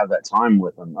like to have that time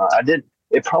with them.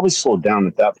 It probably slowed down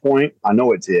at that point. I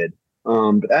know it did.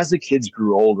 But as the kids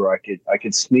grew older, I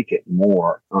could sneak it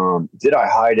more. Did I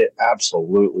hide it?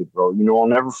 Absolutely, bro. I'll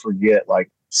never forget, like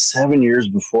 7 years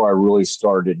before I really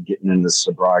started getting into the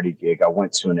sobriety gig, I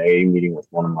went to an AA meeting with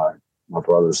one of my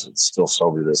brothers that's still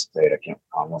sober to this day.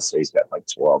 I want to say he's got like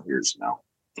 12 years now,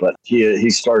 but he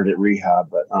started at rehab.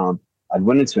 But I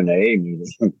went into an AA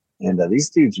meeting, and these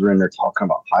dudes were in there talking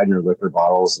about hiding their liquor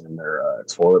bottles and their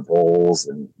toilet bowls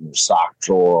and their sock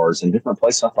drawers and different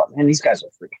places. I thought, man, these guys are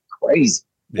freaking crazy.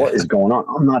 What is going on?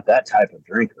 I'm not that type of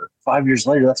drinker. 5 years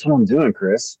later, that's what I'm doing,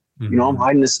 Chris. Mm-hmm. I'm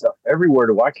hiding this stuff everywhere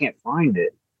to where I can't find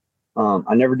it.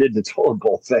 I never did the toilet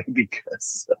bowl thing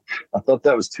because I thought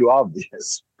that was too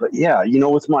obvious. But yeah,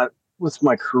 with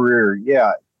my career,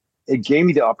 yeah, it gave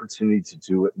me the opportunity to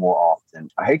do it more often.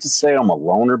 I hate to say I'm a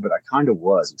loner, but I kind of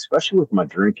was, especially with my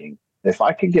drinking. If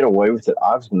I could get away with it,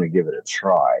 I was going to give it a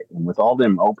try. And with all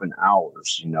them open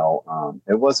hours,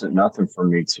 it wasn't nothing for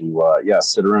me to,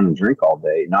 sit around and drink all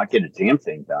day, not get a damn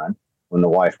thing done when the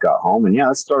wife got home. And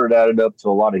it started added up to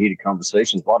a lot of heated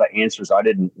conversations, a lot of answers I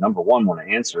didn't, number one, want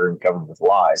to answer, and covered with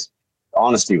lies.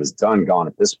 Honesty was gone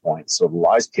at this point. So the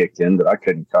lies kicked in that I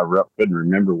couldn't cover up, couldn't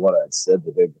remember what I had said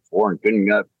the day before, and couldn't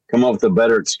come up with a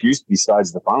better excuse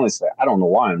besides to finally say, I don't know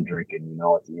why I'm drinking,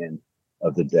 at the end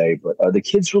of the day. But the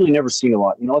kids really never seen a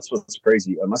lot. That's what's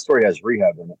crazy. My story has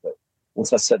rehab in it, but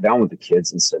once I sat down with the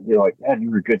kids and said, like, Dad,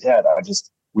 you were a good dad.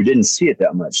 We didn't see it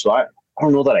that much. So I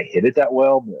don't know that I hit it that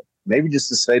well, but maybe just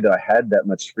to say that I had that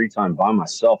much free time by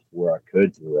myself where I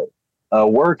could do it.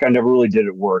 Work, I never really did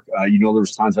at work. There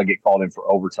was times I get called in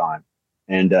for overtime.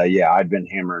 And I'd been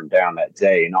hammering down that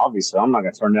day. And obviously I'm not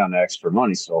going to turn down the extra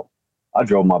money. So I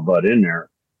drove my butt in there.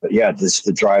 But yeah, just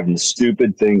the driving, the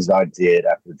stupid things I did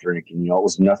after drinking, it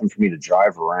was nothing for me to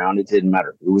drive around. It didn't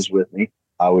matter who was with me.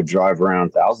 I would drive around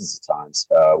thousands of times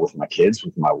with my kids,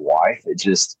 with my wife.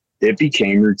 It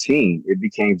became routine. It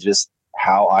became just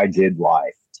how I did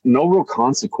life. No real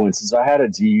consequences. I had a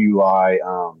DUI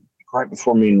right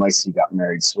before me and Lacey got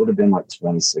married. So it would have been like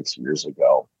 26 years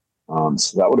ago.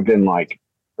 So that would have been like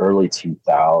early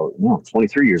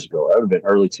 23 years ago. That would have been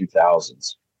early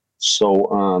 2000s.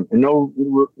 So, and no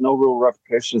real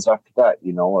repercussions after that.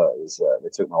 They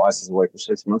took my license away for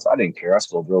 6 months. I didn't care. I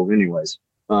still drove anyways.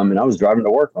 And I was driving to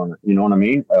work on it. You know what I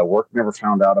mean? Work never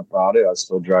found out about it. I was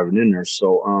still driving in there.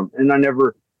 So, and I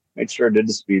never made sure I did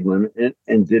the speed limit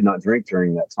and did not drink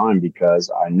during that time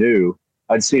because I knew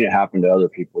I'd seen it happen to other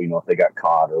people. If they got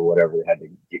caught or whatever, they had to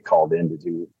get called in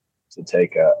to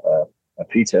take a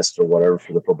P test or whatever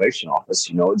for the probation office.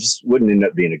 It just wouldn't end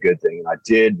up being a good thing. And I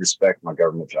did respect my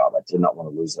government job. I did not want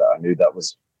to lose that. I knew that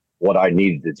was what I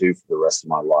needed to do for the rest of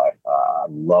my life. I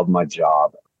love my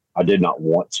job. I did not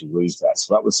want to lose that.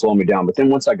 So that would slow me down. But then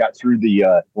once I got through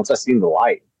once I seen the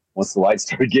light, once the light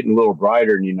started getting a little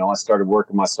brighter and, I started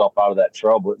working myself out of that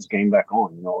trouble, it was game back on,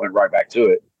 went right back to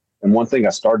it. And one thing I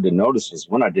started to notice is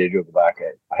when I did go back,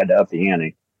 I had to up the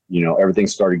ante. Everything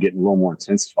started getting a little more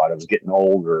intensified. I was getting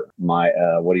older. My,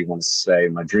 what do you want to say?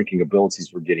 My drinking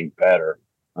abilities were getting better.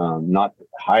 Not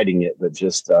hiding it, but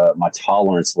just my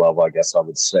tolerance level, I guess I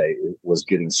would say, was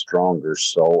getting stronger.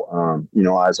 So,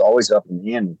 I was always up in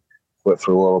the ante, quit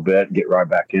for a little bit, get right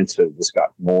back into it. Just got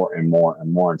more and more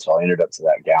and more until I ended up to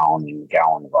that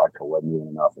gallon of vodka wasn't even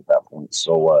enough at that point.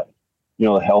 So,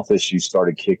 the health issues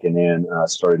started kicking in.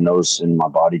 Started noticing my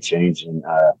body changing.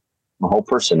 My whole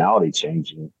personality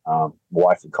changing. My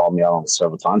wife had called me out on it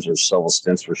several times. There's several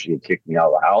stints where she had kicked me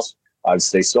out of the house. I'd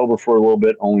stay sober for a little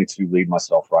bit, only to lead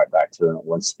myself right back to it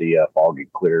once the fog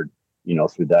had cleared,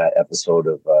 through that episode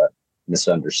of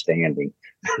misunderstanding.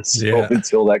 So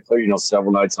until that cleared,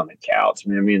 several nights on the couch,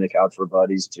 me and the couch were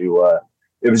buddies to,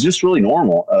 it was just really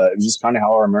normal. It was just kind of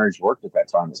how our marriage worked at that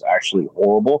time. It was actually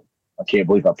horrible. I can't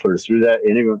believe I put her through that.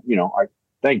 And even, I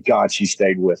thank God she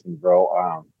stayed with me, bro.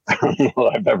 I don't know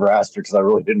what I've ever asked her because I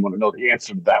really didn't want to know the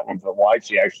answer to that one, but why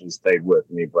she actually stayed with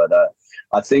me. But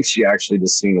I think she actually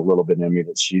just seen a little bit in me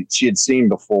that she had seen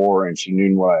before, and she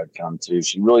knew what I had come to.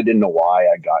 She really didn't know why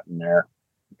I'd gotten there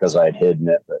because I had hidden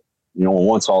it. But,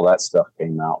 once all that stuff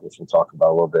came out, which we'll talk about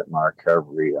a little bit in my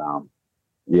recovery,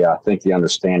 I think the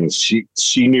understanding,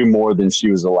 she knew more than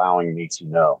she was allowing me to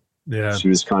know. Yeah. She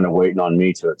was kind of waiting on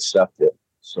me to accept it.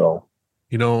 So,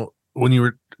 when you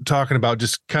were talking about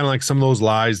just kind of like some of those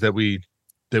lies that we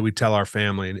tell our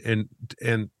family and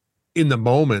in the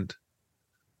moment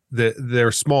that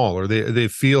they're small or they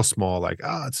feel small, like,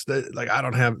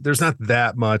 there's not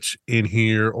that much in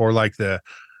here, or like the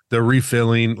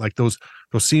refilling, like those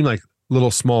seem like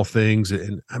little small things,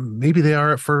 and maybe they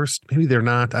are at first, maybe they're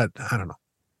not. I don't know.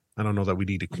 I don't know that we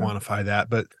need to quantify that,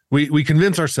 but we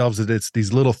convince ourselves that it's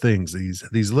these little things,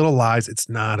 these little lies. It's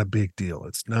not a big deal.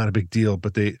 It's not a big deal,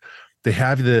 but they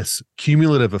have this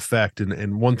cumulative effect.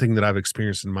 And one thing that I've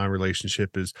experienced in my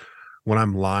relationship is when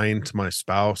I'm lying to my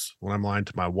spouse, when I'm lying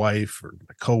to my wife or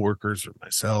my coworkers or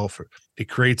myself, it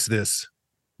creates this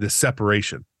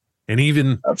separation. And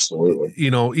even, absolutely,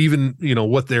 even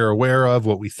what they're aware of,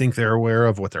 what we think they're aware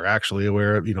of, what they're actually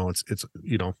aware of, it's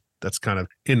that's kind of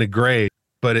in the gray.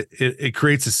 But it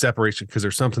creates a separation because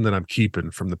there's something that I'm keeping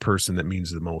from the person that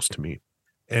means the most to me.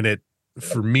 And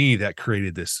for me, that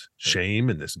created this shame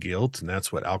and this guilt. And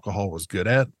that's what alcohol was good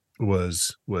at,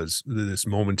 was this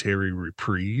momentary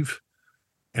reprieve.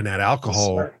 And that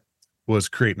alcohol was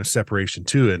creating a separation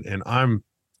too. And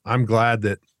I'm glad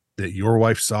that your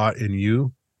wife saw it in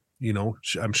you.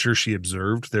 I'm sure she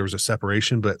observed there was a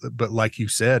separation, but like you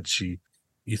said,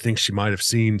 you think she might have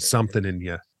seen something in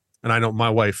you. And I know my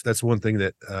wife, that's one thing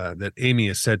that Amy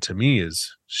has said to me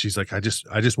is she's like, I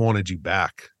just wanted you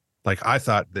back. Like, I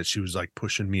thought that she was like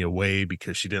pushing me away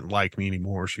because she didn't like me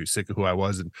anymore. She was sick of who I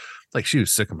was. And like, she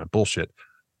was sick of my bullshit.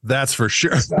 That's for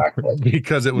sure. Exactly.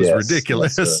 Because it was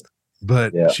ridiculous,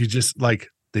 but she just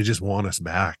they just want us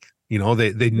back. They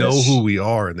know who we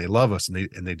are and they love us and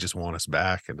they just want us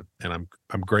back. And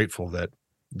I'm grateful that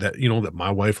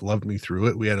my wife loved me through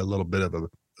it. We had a little bit of a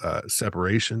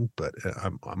separation, but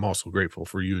I'm also grateful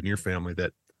for you and your family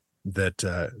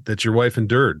that your wife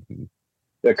endured.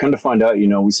 Yeah, come to find out,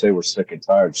 we say we're sick and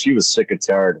tired. She was sick and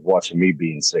tired of watching me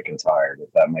being sick and tired,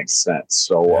 if that makes sense.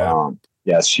 So,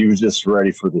 she was just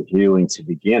ready for the healing to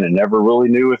begin and never really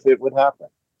knew if it would happen.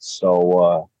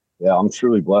 So, I'm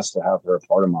truly blessed to have her a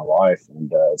part of my life,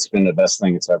 and it's been the best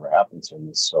thing that's ever happened to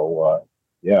me. So,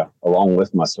 along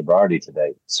with my sobriety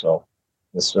today. So,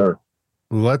 yes, sir.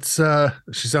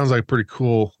 She sounds like a pretty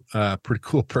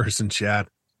cool person, Chad.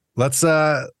 Let's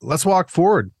walk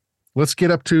forward. Let's get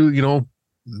up to,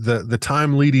 the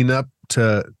time leading up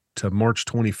to March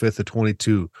 25th of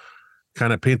 22,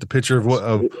 kind of paint the picture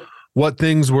of what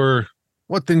things were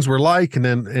like, and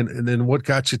then what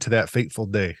got you to that fateful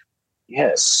day.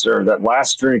 Yes, sir. That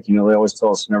last drink, they always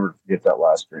tell us never to forget that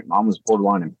last drink. Mom was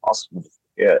borderline impossible to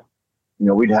forget.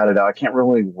 We'd had it out. I can't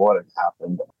remember what had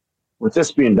happened. With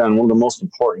this being done, one of the most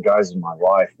important guys in my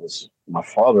life was my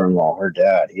father-in-law, her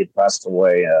dad. He had passed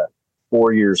away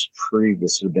 4 years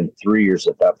previous. It had been 3 years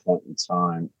at that point in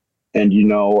time. And, he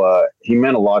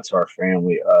meant a lot to our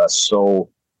family. So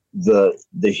the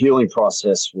healing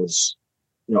process was,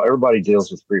 everybody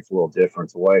deals with grief a little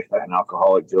different. The way an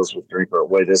alcoholic deals with drink, or the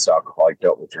way this alcoholic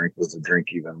dealt with drink, was the drink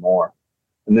even more.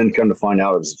 And then come to find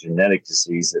out it was a genetic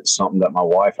disease. It's something that my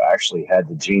wife actually had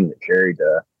the gene that carried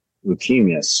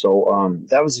leukemia. So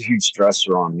that was a huge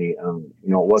stressor on me. It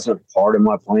wasn't part of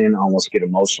my plan. I almost get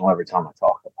emotional every time I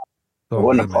talk about It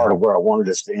wasn't a part man. of where I wanted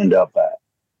us to end up at.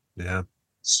 Yeah.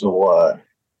 So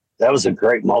that was a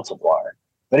great multiplier.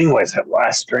 But anyways, that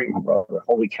last drink, my brother,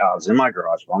 holy cow, I was in my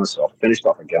garage by myself, finished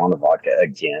off a gallon of vodka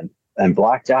again, and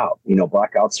blacked out. You know,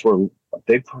 blackouts were a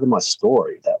big part of my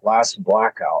story. That last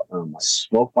blackout, I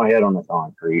smoked my head on the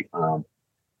concrete,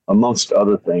 amongst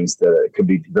other things that could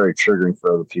be very triggering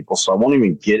for other people. So I won't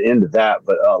even get into that.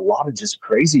 But a lot of just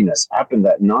craziness happened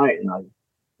that night. And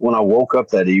when I woke up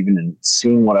that evening and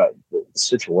seen the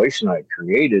situation I had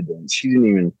created, and she didn't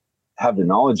even have the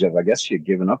knowledge of, I guess she had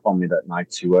given up on me that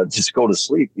night to just go to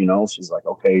sleep. You know, she's like,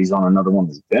 okay, he's on another one of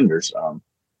his benders.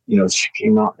 You know, she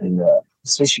came out and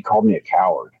say she called me a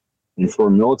coward. And for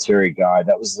a military guy,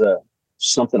 that was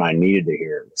something I needed to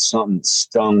hear. Something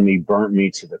stung me, burnt me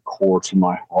to the core, to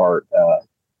my heart.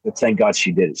 But thank God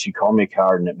she did it. She called me a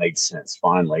coward, and it made sense.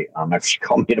 Finally, after she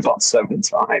called me it about 7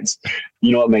 times,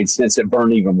 you know, it made sense. It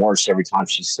burned even worse every time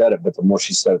she said it. But the more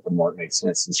she said it, the more it made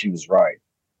sense. And she was right.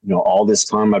 You know, all this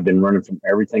time I've been running from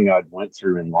everything I'd went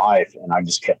through in life, and I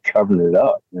just kept covering it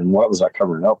up. And what was I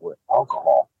covering it up with?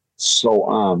 Alcohol.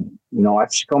 So, you know,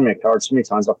 after she called me a coward so many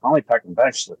times, I finally packed my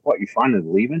bag. She's like, "What, you finally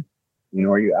leaving? You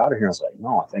know, are you out of here?" I was like,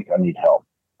 "No, I think I need help.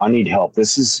 I need help.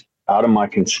 This is out of my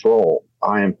control.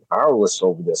 I am powerless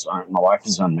over this. My life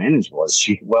is unmanageable," as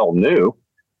she well knew.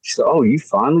 She said, "Oh, you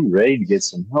finally ready to get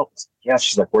some help?" Yeah.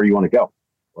 She's like, "Where do you want to go?"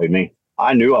 What do you mean?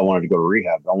 I knew I wanted to go to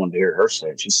rehab. I wanted to hear her say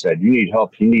it. She said, "You need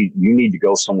help. You need to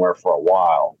go somewhere for a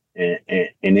while and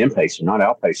inpatient, not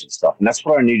outpatient stuff." And that's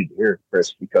what I needed to hear,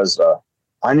 Chris, because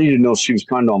I needed to know she was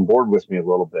kind of on board with me a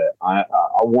little bit. I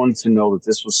wanted to know that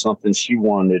this was something she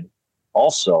wanted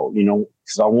also, you know,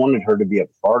 because I wanted her to be a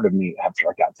part of me after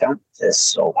I got done with this.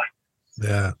 So,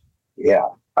 yeah,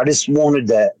 I just wanted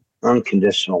that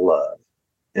unconditional love.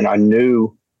 And I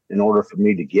knew in order for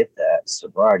me to get that,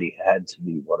 sobriety had to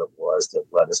be what it was that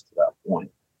led us to that point.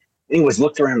 Anyways,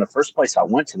 looked around. The first place I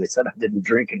went to, they said I didn't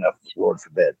drink enough, Lord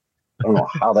forbid. I don't know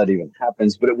how that even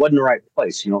happens, but it wasn't the right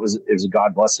place. You know, it was a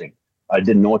God blessing. I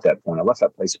didn't know at that point. I left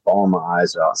that place bawling my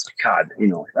eyes out. I was like, God, you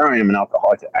know, here I am, an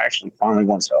alcoholic that actually finally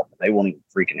wants help, but they won't even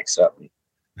freaking accept me.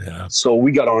 Yeah. So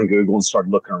we got on Google and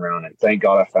started looking around, and thank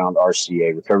God I found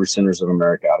RCA, Recovery Centers of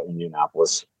America, out of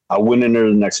Indianapolis. I went in there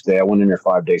the next day. I went in there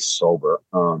 5 days sober.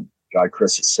 God,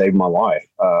 Chris, it saved my life.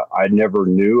 I never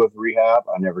knew of rehab.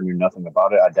 I never knew nothing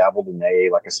about it. I dabbled in AA,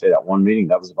 like I said, at one meeting.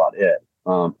 That was about it.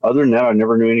 Other than that, I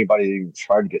never knew anybody that even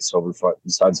tried to get sober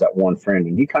besides that one friend.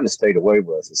 And he kind of stayed away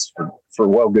with us for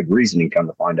well, good reasoning, come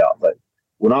to find out. But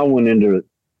when I went into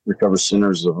Recovery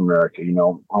Centers of America, you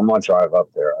know, on my drive up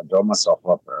there, I drove myself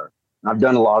up there. And I've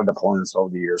done a lot of deployments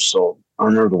over the years. So I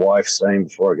remember the wife saying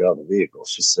before I got out of the vehicle,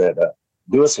 she said,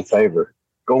 do us a favor,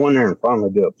 go in there and finally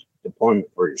do a deployment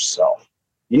for yourself.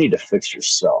 You need to fix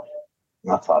yourself.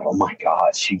 And I thought, oh my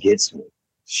God, she gets me.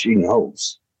 She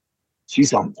knows.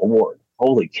 She's on board.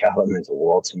 Holy cow, that meant the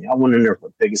world to me. I went in there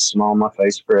with the biggest smile on my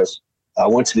face, Chris. I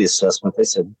went to the assessment. They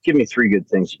said, give me 3 good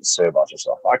things you can say about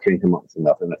yourself. I couldn't come up with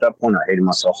nothing. At that point, I hated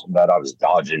myself so bad, I was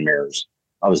dodging mirrors.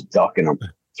 I was ducking them,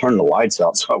 turning the lights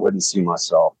out so I wouldn't see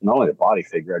myself. Not only the body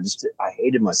figure, I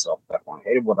hated myself at that point. I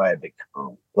hated what I had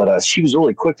become. But she was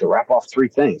really quick to wrap off 3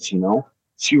 things, you know.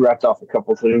 She wrapped off a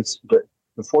couple of things. But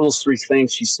before those 3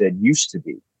 things, she said, used to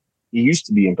be. You used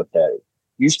to be empathetic.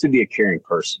 You used to be a caring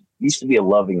person. You used to be a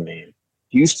loving man.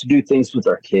 You used to do things with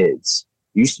our kids.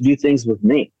 You used to do things with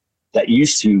me. That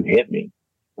used to hit me.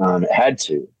 It had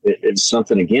to. It's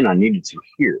something, again, I needed to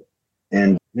hear.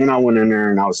 And then I went in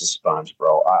there and I was a sponge,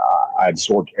 bro. I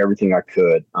absorbed everything I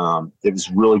could. It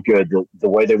was really good. The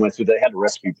way they went through, they had a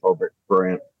rescue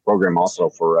program also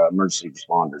for emergency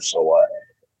responders. So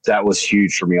that was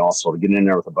huge for me also, to get in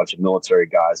there with a bunch of military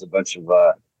guys, a bunch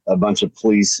of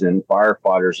police and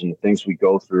firefighters, and the things we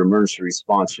go through, emergency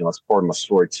response. You know, it's part of my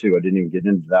story too. I didn't even get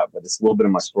into that, but it's a little bit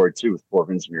of my story too with Corps of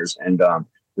Engineers. And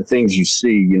the things you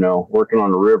see, you know, working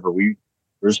on the river,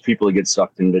 there's people that get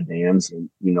sucked into dams, and,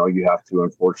 you know, you have to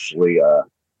unfortunately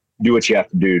do what you have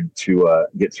to do to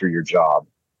get through your job.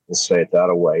 Let's say it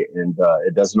that way. And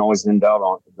it doesn't always end out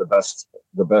on the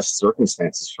best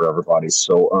circumstances for everybody.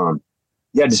 So,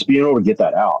 yeah, just being able to get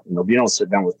that out, you know, being able to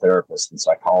sit down with therapists and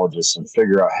psychologists and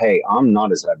figure out, hey, I'm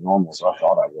not as abnormal as I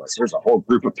thought I was. There's a whole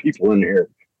group of people in here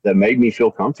that made me feel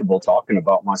comfortable talking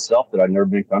about myself that I'd never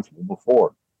been comfortable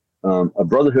before. A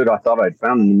brotherhood I thought I'd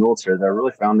found in the military that I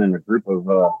really found in a group of,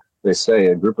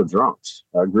 a group of drunks,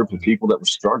 a group of people that were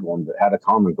struggling, that had a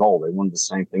common goal. They wanted the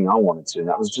same thing I wanted to, and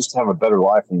that was just to have a better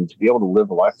life and to be able to live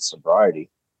a life of sobriety.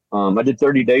 I did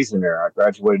 30 days in there. I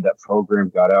graduated that program,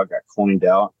 got out, got cleaned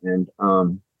out, and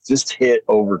just hit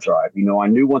overdrive. You know, I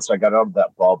knew once I got out of that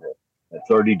bubble, that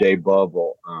 30-day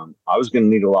bubble, I was going to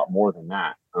need a lot more than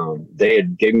that. They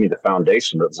had gave me the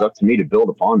foundation, but it was up to me to build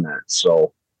upon that.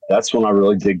 So that's when I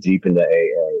really dig deep into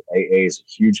AA. AA is a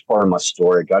huge part of my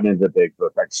story. I got into the big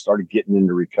book. I started getting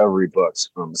into recovery books.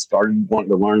 Started wanting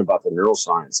to learn about the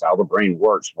neuroscience, how the brain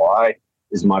works. Why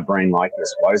is my brain like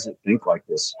this? Why does it think like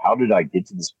this? How did I get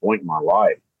to this point in my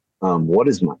life? What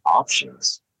is my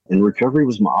options? And recovery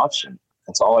was my option.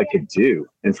 That's all I could do.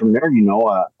 And from there,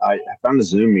 I found a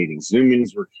Zoom meeting. Zoom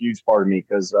meetings were a huge part of me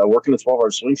because working a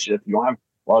 12-hour swing shift, you don't have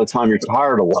a lot of time. You're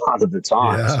tired a lot of the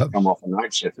time. Yeah. So you come off a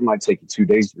night shift. It might take you 2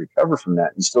 days to recover from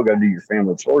that. You still got to do your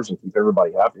family chores and keep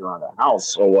everybody happy around the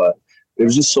house. So it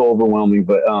was just so overwhelming.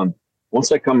 But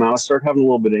once I come out, I started having a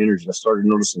little bit of energy. I started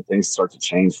noticing things start to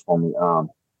change for me.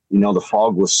 The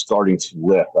fog was starting to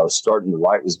lift. The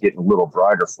light was getting a little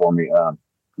brighter for me.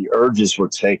 The urges were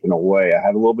taken away. I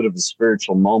had a little bit of a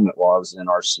spiritual moment while I was in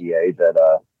RCA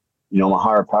that, my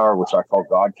higher power, which I call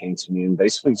God, came to me and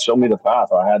basically showed me the path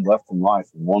I had left in life.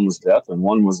 And one was death, and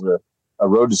one was a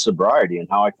road to sobriety, and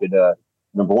how I could,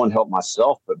 number one, help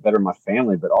myself, but better my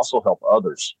family, but also help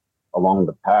others along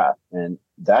the path. And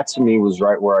that to me was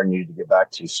right where I needed to get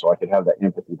back to, so I could have that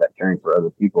empathy, that caring for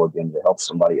other people again, to help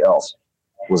somebody else.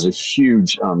 Was a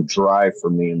huge drive for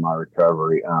me in my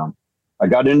recovery. I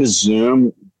got into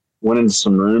Zoom, went into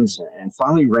some rooms, and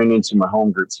finally ran into my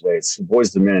home group today. It's the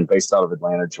Boys to Men, based out of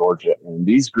Atlanta, Georgia. And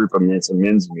these group of men, it's a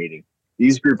men's meeting.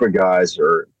 These group of guys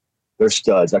they're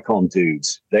studs. I call them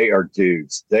dudes. They are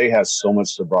dudes. They have so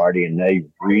much sobriety, and they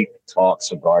talk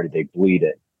sobriety. They bleed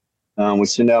it. We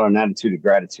send out an attitude of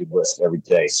gratitude list every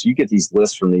day. So you get these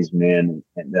lists from these men,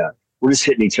 and we're just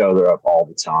hitting each other up all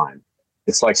the time.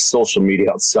 It's like social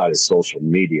media outside of social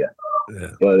media.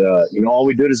 Yeah. But, all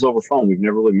we did is over phone. We've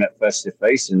never really met face to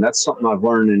face. And that's something I've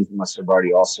learned in my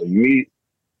sobriety also. You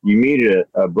meet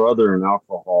a brother, an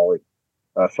alcoholic,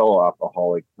 a fellow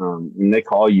alcoholic. When they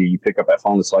call you, you pick up that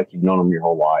phone. It's like you've known them your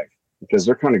whole life, because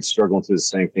they're kind of struggling through the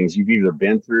same things you've either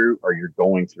been through or you're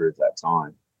going through at that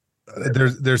time.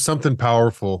 There's something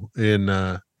powerful in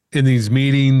these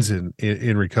meetings and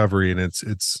in recovery. And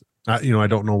it's, I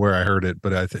don't know where I heard it,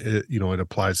 but it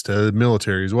applies to the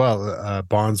military as well.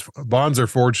 Bonds are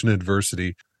forged in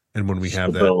adversity, and when we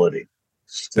have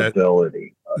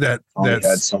stability, that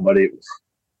had somebody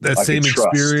that same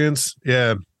experience,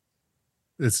 yeah,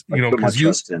 it's because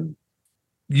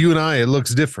you and I, it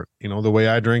looks different. The way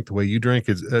I drink, the way you drink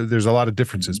is there's a lot of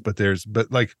differences, but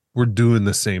like we're doing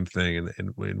the same thing,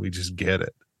 and we just get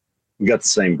it. We got the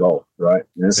same goal, right?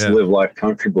 And it's to live life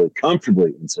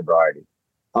comfortably in sobriety.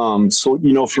 From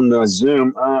the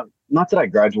Zoom, not that I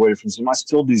graduated from Zoom, I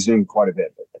still do Zoom quite a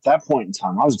bit. But at that point in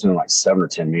time, I was doing like 7 or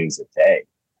 10 meetings a day.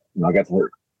 I got to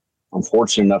work. I'm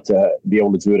fortunate enough to be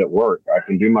able to do it at work. I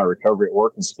can do my recovery at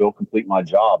work and still complete my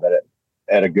job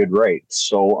at a good rate.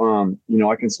 So,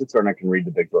 I can sit there and I can read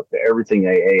the big book. The Everything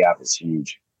AA app is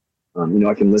huge.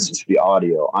 I can listen to the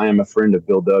audio. I am a friend of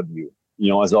Bill W.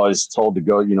 As I was told to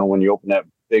go, when you open that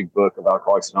big book of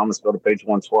Alcoholics Anonymous, go to page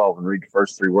 112 and read the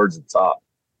first 3 words at the top.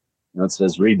 It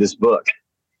says, read this book.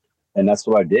 And that's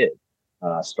what I did.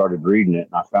 I started reading it,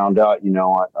 and I found out,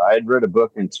 I had read a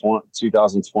book in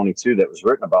 2022 that was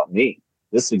written about me,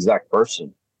 this exact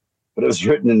person, but it was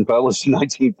written and published in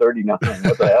 1939.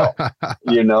 What the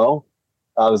hell?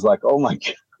 I was like, oh my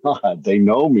God, they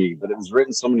know me, but it was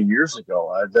written so many years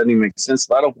ago. It doesn't even make sense.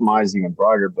 That opened my eyes even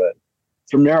brighter. But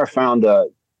from there, I found, that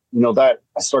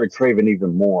I started craving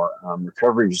even more.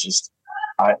 Recovery was just,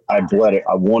 I bled it.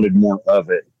 I wanted more of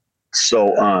it. So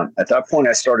at that point,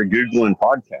 I started Googling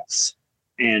podcasts.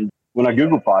 And when I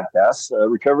Googled podcasts,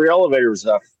 Recovery Elevator was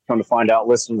come to find out,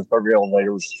 listening to Recovery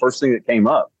Elevator was the first thing that came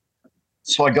up.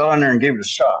 So I got on there and gave it a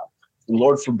shot. And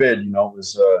Lord forbid, it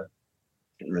was, I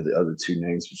can't remember the other 2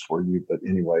 names before you, but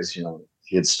anyways,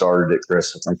 he had started it,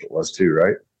 Chris, I think it was too,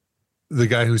 right? The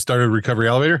guy who started Recovery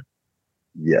Elevator?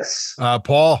 Yes.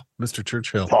 Paul, Mr.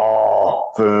 Churchill.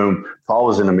 Paul, boom. Paul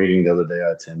was in a meeting the other day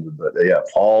I attended, but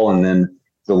Paul, and then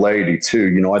the lady too.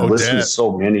 I'd listened to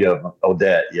so many of them.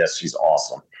 Odette, yes, she's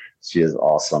awesome. She is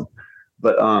awesome.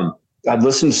 But I'd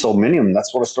listened to so many of them.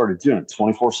 That's what I started doing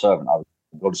 24/7. I would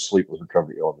go to sleep with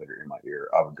Recovery Elevator in my ear.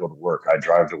 I would go to work. I'd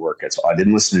drive to work. I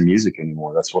didn't listen to music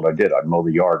anymore. That's what I did. I'd mow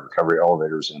the yard, Recovery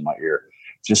Elevators in my ear.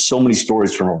 Just so many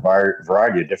stories from a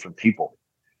variety of different people.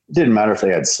 It didn't matter if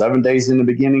they had 7 days in the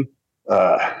beginning,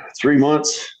 3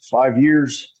 months, 5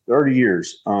 years, 30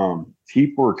 years.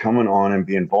 People were coming on and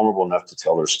being vulnerable enough to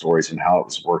tell their stories and how it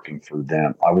was working for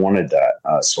them. I wanted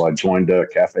that. So I joined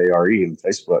Cafe RE on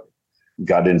Facebook,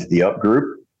 got into the Up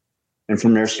group, and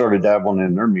from there started dabbling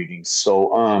in their meetings.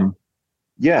 So,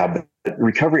 but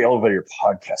Recovery Elevator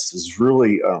podcast has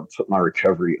really put my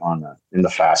recovery in the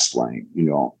fast lane.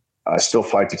 I still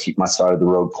fight to keep my side of the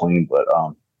road clean, but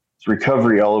the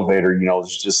recovery elevator,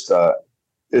 it's just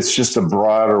a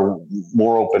broader,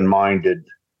 more open-minded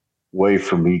way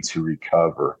for me to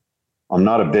recover. I'm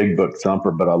not a big book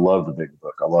thumper, but I love the big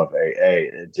book. I love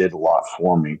AA. It did a lot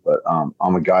for me, but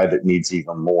I'm a guy that needs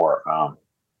even more.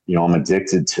 I'm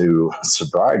addicted to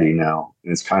sobriety now,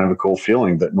 and it's kind of a cool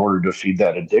feeling. But in order to feed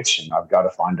that addiction, I've got to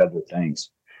find other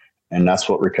things, and that's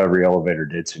what Recovery Elevator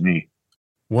did to me.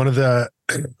 One of the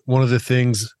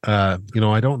things, I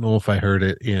don't know if I heard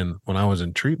it when I was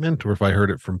in treatment or if I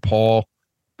heard it from Paul,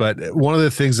 but one of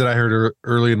the things that I heard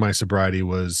early in my sobriety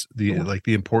was the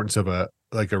importance of a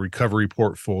recovery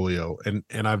portfolio. And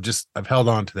I've held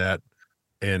on to that.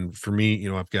 And for me,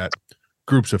 I've got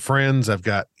groups of friends. I've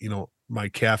got, my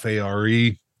Cafe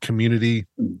RE community.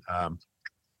 AA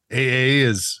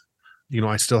is,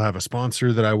 I still have a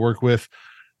sponsor that I work with.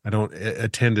 I don't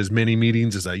attend as many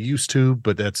meetings as I used to,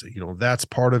 but that's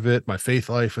part of it. My faith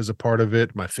life is a part of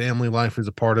it. My family life is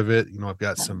a part of it. I've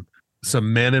got some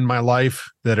men in my life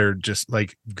that are just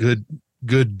like good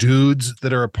dudes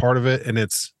that are a part of it. And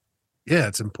it's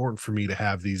important for me to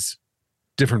have these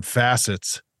different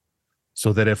facets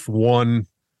so that if one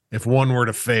were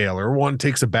to fail or one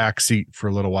takes a back seat for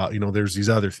a little while, there's these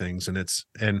other things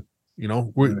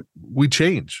we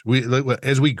change.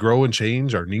 As we grow and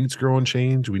change, our needs grow and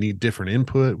change. We need different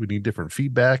input. We need different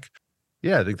feedback.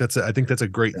 Yeah, I think that's a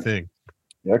great thing.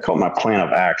 Yeah, I call it my plan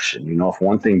of action. If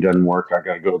one thing doesn't work, I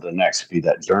got to go to the next. Be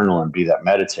that journaling, be that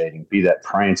meditating, be that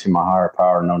praying to my higher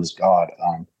power known as God.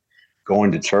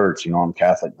 Going to church. I'm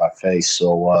Catholic by faith,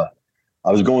 so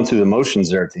I was going through the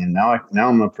motions there at the end. Now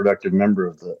I'm a productive member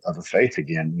of the faith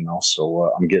again,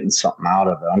 so I'm getting something out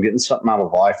of it. I'm getting something out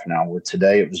of life now, where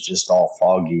today it was just all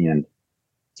foggy and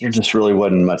there just really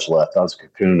wasn't much left. I was a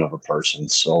cocoon of a person.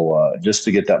 So just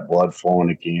to get that blood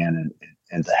flowing again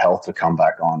and the health to come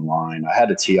back online. I had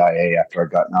a TIA after I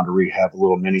got out of rehab, a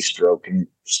little mini stroke and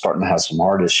starting to have some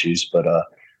heart issues, but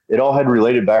it all had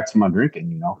related back to my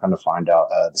drinking, kind of find out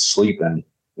the sleep and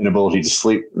inability to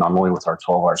sleep, not only with our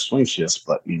 12-hour swing shifts,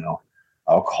 but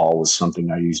alcohol was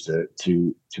something I used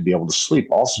to be able to sleep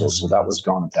also. So that was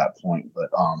gone at that point. But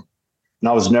and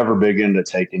I was never big into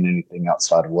taking anything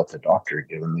outside of what the doctor had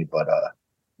given me. But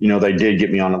they did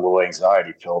get me on a little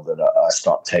anxiety pill that I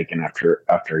stopped taking after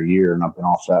a year, and I've been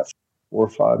off that for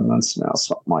 4 or 5 months now,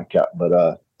 something like that.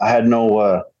 But I had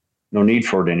no need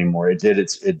for it anymore. It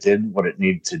did what it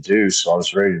needed to do. So I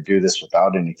was ready to do this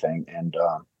without anything. And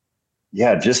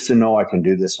just to know I can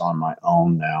do this on my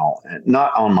own now, and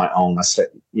not on my own, I said,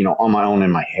 on my own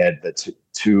in my head, but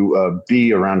to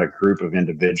be around a group of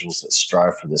individuals that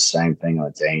strive for the same thing on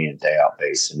a day in, day out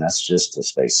basis. And that's just to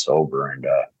stay sober and,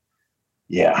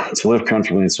 to live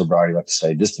comfortably in sobriety, like I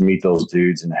say, just to meet those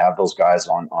dudes and have those guys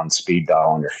on speed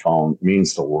dial on your phone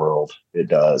means the world. It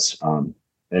does.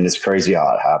 And it's crazy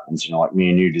how it happens, like me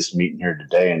and you just meeting here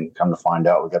today and come to find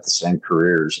out we got the same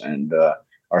careers and,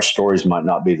 our stories might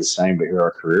not be the same, but here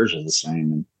our careers are the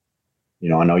same.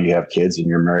 And, I know you have kids and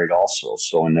you're married also.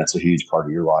 So, and that's a huge part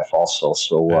of your life also.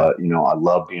 So, I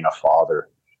love being a father.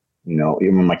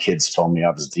 Even when my kids told me I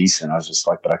was decent, I was just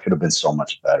like, but I could have been so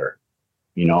much better.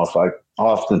 I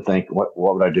often think, what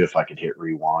would I do if I could hit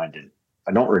rewind? And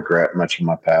I don't regret much of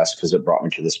my past because it brought me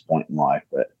to this point in life.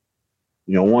 But,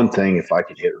 one thing, if I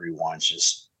could hit rewind,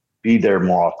 just be there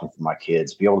more often for my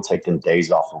kids, be able to take them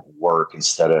days off of work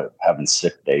instead of having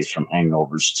sick days from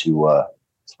hangovers to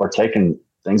partake in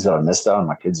things that I missed out on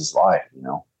my kids' life,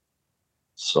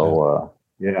 So,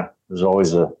 there's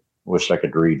always wish I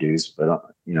could redo,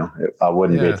 but, I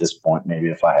wouldn't be at this point maybe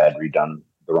if I had redone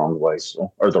the wrong way,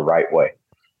 or the right way.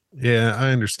 Yeah, I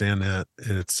understand that.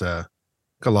 It's a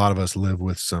lot of us live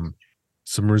with some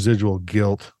residual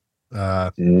guilt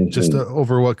just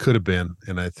over what could have been.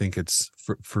 And I think it's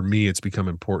for me, it's become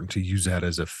important to use that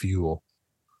as a fuel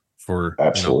for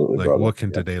absolutely what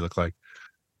can today look like.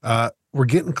 We're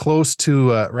getting close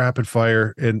to rapid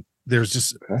fire, and there's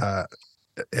just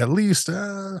at least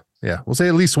we'll say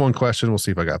at least one question. We'll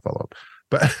see if I got follow up.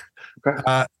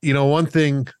 But one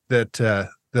thing that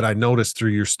I noticed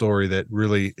through your story that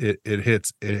really it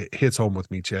hits home with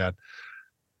me, Chad.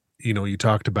 You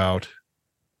talked about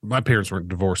my parents weren't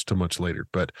divorced too much later,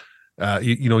 but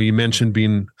you mentioned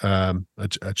being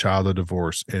a child of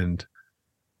divorce and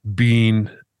being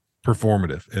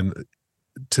performative and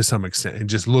to some extent, and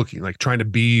just looking like trying to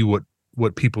be what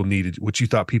people needed, what you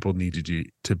thought people needed you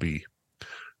to be.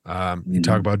 You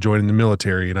talk about joining the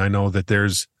military, and I know that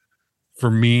there's,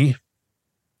 for me,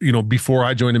 before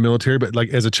I joined the military, but like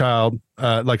as a child,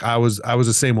 like I was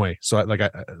the same way. So I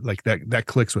that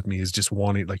clicks with me, is just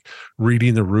wanting, like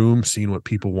reading the room, seeing what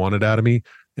people wanted out of me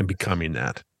and becoming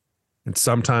that. And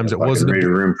sometimes it I can wasn't read a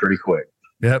room pretty quick.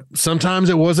 Yep. Sometimes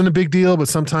it wasn't a big deal, but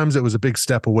sometimes it was a big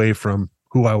step away from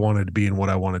who I wanted to be and what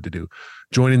I wanted to do.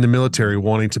 Joining the military,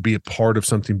 wanting to be a part of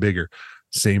something bigger.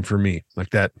 Same for me.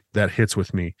 Like that hits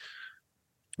with me.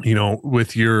 You know,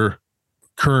 with your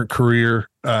current career,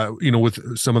 you know,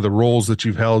 with some of the roles that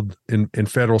you've held in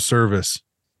federal service,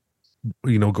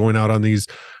 you know, going out on these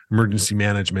emergency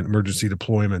management, emergency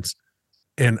deployments.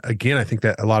 And again, I think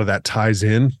that a lot of that ties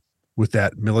in with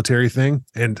that military thing.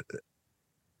 And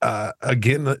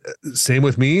again, same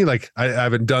with me. Like I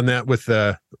haven't done that with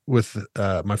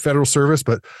my federal service,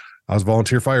 but I was a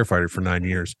volunteer firefighter for 9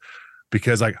 years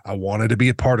because like I wanted to be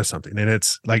a part of something. And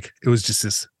it's like, it was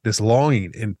just this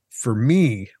longing. And for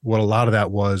me, what a lot of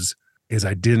that was, is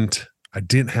I didn't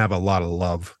have a lot of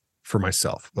love for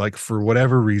myself. Like for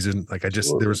whatever reason, like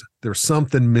there was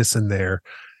something missing there.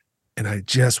 And I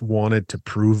just wanted to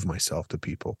prove myself to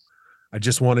people. I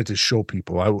just wanted to show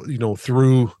people,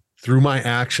 through my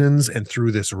actions and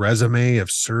through this resume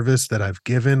of service that I've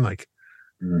given, like,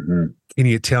 can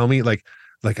you tell me, like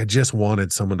I just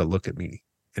wanted someone to look at me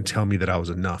and tell me that I was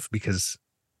enough, because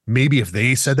maybe if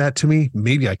they said that to me,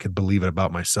 maybe I could believe it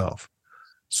about myself.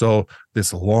 So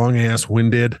this long ass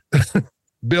winded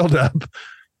build up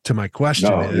to my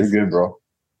question you're good, bro.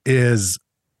 Is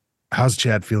how's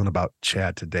Chad feeling about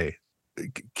Chad today?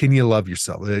 Can you love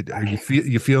yourself? Are you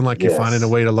feeling like you're finding a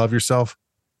way to love yourself?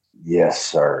 Yes,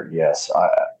 sir. Yes.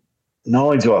 Not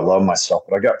only do I love myself,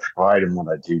 but I got pride in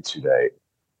what I do today.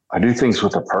 I do things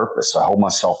with a purpose. I hold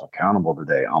myself accountable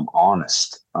today. I'm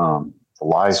honest. The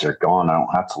lies are gone. I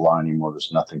don't have to lie anymore.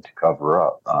 There's nothing to cover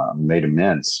up. Made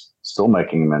amends, still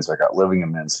making amends. I got living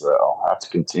amends that I'll have to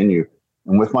continue.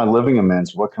 And with my living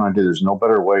amends, what can I do? There's no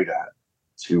better way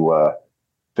to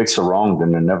fix a wrong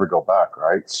than to never go back,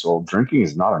 right? So drinking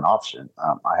is not an option.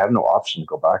 I have no option to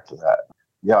go back to that.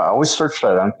 Yeah, I always search for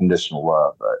that unconditional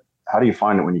love, but how do you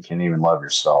find it when you can't even love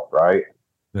yourself, right?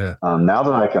 Yeah. Now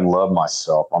that I can love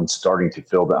myself, I'm starting to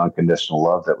feel the unconditional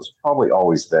love that was probably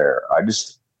always there. I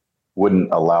just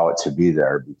wouldn't allow it to be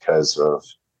there because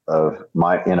of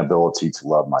my inability to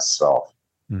love myself.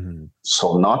 Mm-hmm.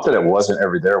 So not that it wasn't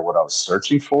ever there, what I was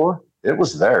searching for, it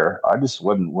was there. I just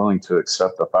wasn't willing to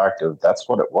accept the fact of that's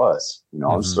what it was. You know,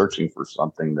 I was searching for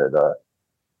something that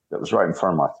was right in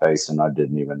front of my face, and I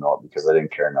didn't even know it because I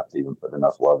didn't care enough to even put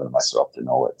enough love into myself to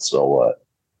know it. So,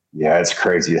 yeah, it's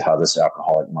crazy how this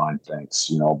alcoholic mind thinks,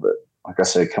 you know, but like I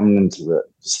say, coming into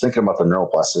just thinking about the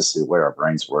neuroplasticity, the way our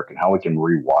brains work and how we can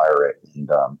rewire it. And,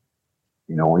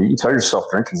 you know, when you can tell yourself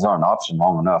drinking's not an option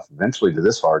long enough, eventually to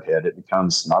this hard head, it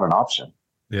becomes not an option.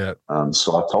 Yeah.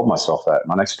 So I told myself that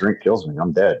my next drink kills me.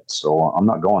 I'm dead. So I'm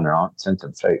not going there. I'm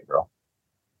tempting fate, bro.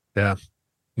 Yeah.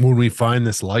 When we find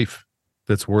this life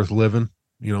that's worth living,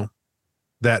 you know,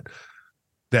 that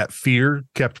fear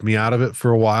kept me out of it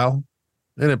for a while,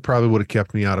 and it probably would have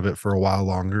kept me out of it for a while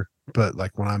longer. But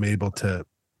like when I'm able to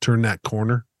turn that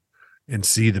corner and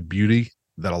see the beauty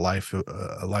that a life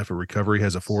of recovery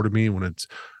has afforded me,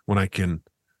 when I can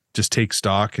just take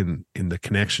stock in the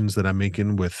connections that I'm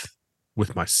making with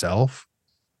myself,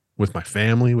 with my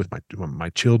family, with my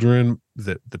children,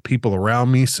 the people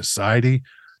around me, society,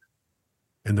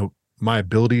 and my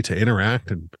ability to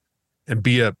interact and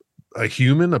be a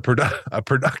human, a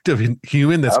productive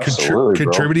human that's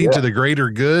contributing to the greater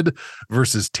good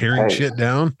versus tearing shit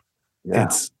down. Yeah.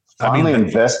 Finally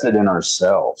invested in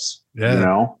ourselves. Yeah. You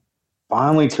know,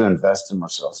 finally to invest in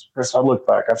ourselves. Chris, I look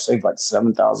back, I've saved like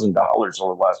 $7,000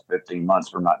 over the last 15 months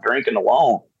from not drinking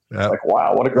alone. Yep. Like,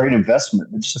 wow, what a great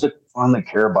investment. But just to finally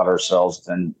care about ourselves.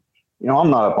 And, you know, I'm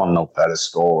not up on no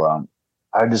pedestal.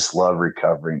 I just love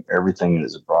recovering. Everything it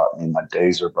has brought me. My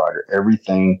days are brighter.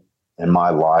 Everything in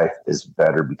my life is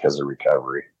better because of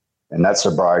recovery. And that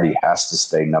sobriety has to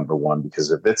stay number one, because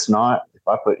if it's not, if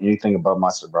I put anything above my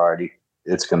sobriety,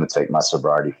 it's going to take my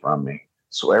sobriety from me.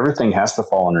 So everything has to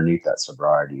fall underneath that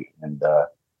sobriety. And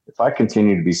if I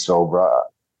continue to be sober,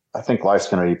 I think life's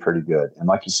going to be pretty good. And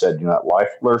like you said, you know, that life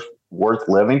worth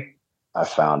living, I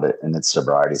found it. And it's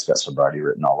sobriety. It's got sobriety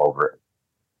written all over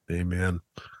it. Amen.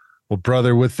 Well,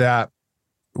 brother, with that,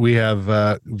 we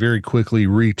have very quickly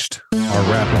reached our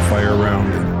rapid fire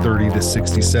round in 30 to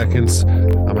 60 seconds.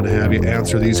 I'm going to have you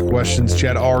answer these questions.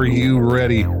 Chad, are you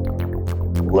ready?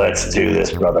 Let's do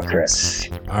this, brother Chris.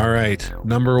 All right.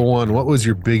 Number one, what was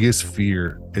your biggest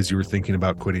fear as you were thinking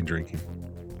about quitting drinking?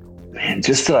 Man,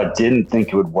 just that I didn't think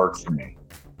it would work for me.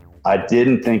 I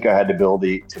didn't think I had the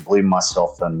ability to believe in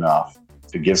myself enough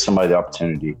to give somebody the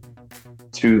opportunity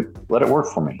to let it work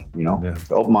for me, you know,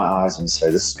 to open my eyes and say,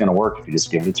 this is going to work if you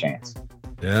just give it a chance.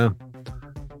 Yeah.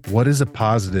 What is a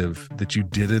positive that you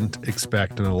didn't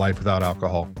expect in a life without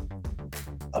alcohol?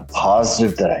 A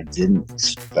Positive that I didn't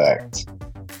expect.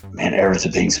 Man,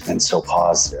 everything's been so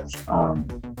positive.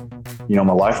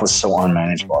 My life was so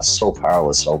unmanageable. I was so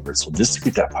powerless over it. So just to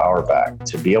get that power back,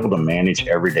 to be able to manage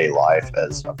everyday life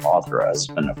as a father, a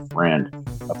husband, a friend,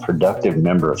 a productive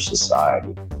member of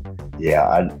society.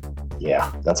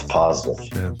 That's positive.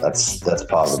 Yeah. That's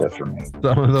positive for me.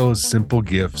 Some of those simple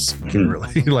gifts can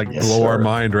really blow our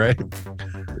mind, right?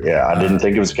 Yeah, I didn't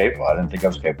think it was capable. I didn't think I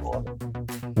was capable of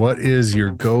it. What is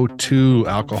your go-to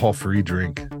alcohol-free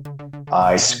drink?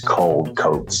 Ice cold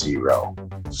Coke Zero.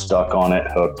 Stuck on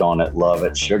it, hooked on it, love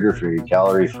it. Sugar-free,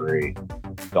 calorie-free.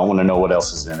 Don't want to know what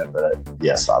else is in it, but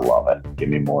yes, I love it. Give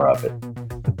me more of it.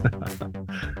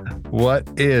 What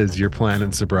is your plan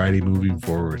in sobriety moving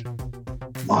forward?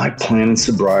 My plan in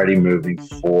sobriety moving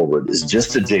forward is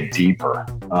just to dig deeper.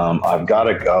 I've got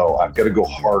to go. I've got to go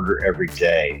harder every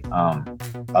day.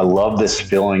 I love this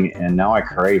feeling, and now I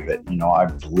crave it. I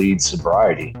bleed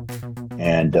sobriety,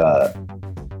 and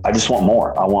I just want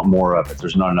more. I want more of it.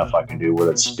 There's not enough I can do,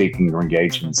 whether it's speaking or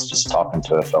engagements, just talking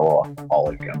to a fellow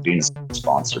alcoholic, being a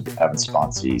sponsor, having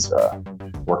sponsees,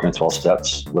 working at 12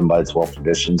 steps, living by the 12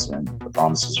 traditions, and the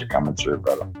promises are coming through,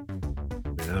 brother.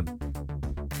 Man.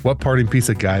 What parting piece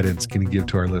of guidance can you give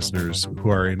to our listeners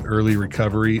who are in early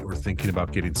recovery or thinking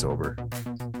about getting sober?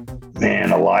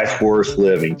 Man, a life worth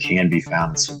living can be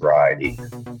found in sobriety.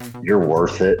 You're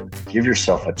worth it. Give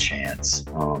yourself a chance.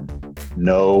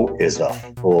 No is a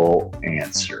full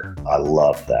answer. I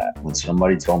love that. When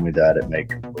somebody told me that, it made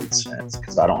complete sense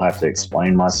because I don't have to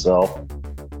explain myself.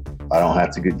 I don't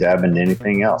have to dab into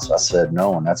anything else. I said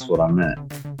no, and that's what I meant.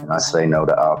 And I say no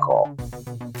to alcohol.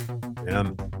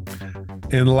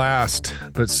 And last,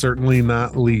 but certainly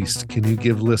not least, can you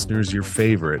give listeners your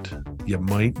favorite, you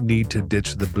might need to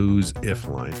ditch the booze if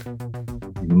line?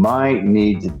 You might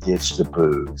need to ditch the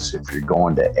booze if you're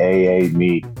going to AA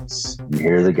meetings. You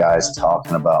hear the guys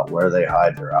talking about where they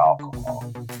hide their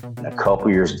alcohol. And a couple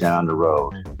years down the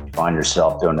road, you find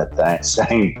yourself doing the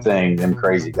same thing them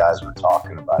crazy guys were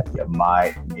talking about. You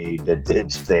might need to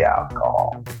ditch the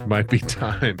alcohol. Might be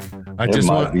time. I It just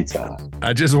might want be time.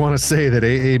 I just want to say that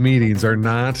AA meetings are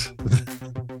not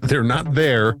they're not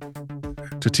there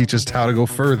to teach us how to go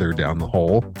further down the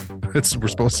hole. That's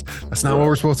not what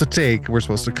we're supposed to take. We're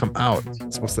supposed to come out.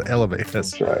 It's supposed to elevate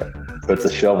us. That's right. Put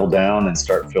the shovel down and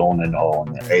start filling in the hole.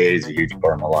 And AA is a huge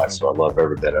part of my life, so I love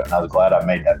every bit of it. And I was glad I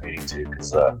made that meeting too,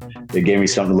 because it gave me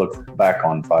something to look back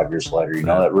on 5 years later.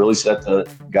 That really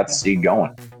got the seed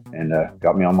going and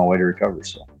got me on my way to recovery.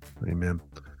 So, amen.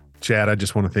 Chad, I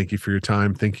just want to thank you for your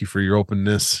time. Thank you for your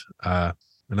openness.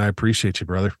 And I appreciate you,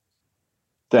 brother.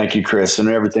 Thank you, Chris, and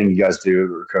everything you guys do at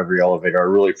Recovery Elevator. I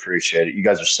really appreciate it. You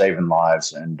guys are saving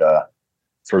lives, and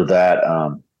for that,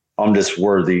 I'm just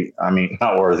worthy. I mean,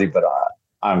 not worthy, but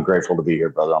I'm grateful to be here,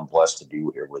 brother. I'm blessed to be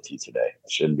here with you today. I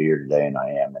shouldn't be here today, and I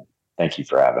am, and thank you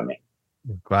for having me.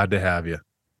 Glad to have you.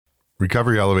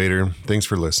 Recovery Elevator, thanks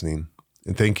for listening,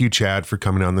 and thank you, Chad, for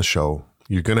coming on the show.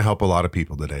 You're going to help a lot of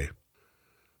people today.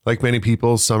 Like many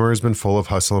people, summer has been full of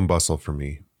hustle and bustle for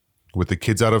me. With the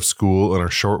kids out of school and our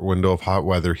short window of hot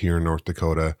weather here in North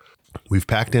Dakota, we've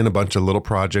packed in a bunch of little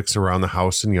projects around the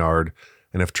house and yard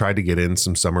and have tried to get in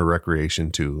some summer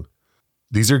recreation too.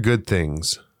 These are good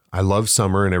things. I love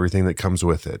summer and everything that comes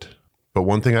with it. But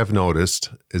one thing I've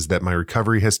noticed is that my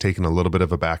recovery has taken a little bit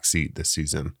of a backseat this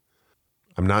season.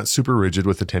 I'm not super rigid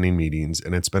with attending meetings,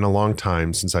 and it's been a long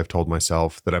time since I've told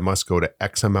myself that I must go to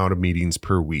X amount of meetings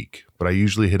per week, but I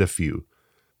usually hit a few.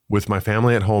 With my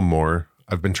family at home more,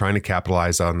 I've been trying to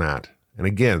capitalize on that. And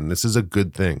again, this is a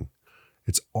good thing.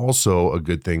 It's also a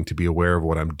good thing to be aware of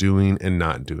what I'm doing and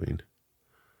not doing.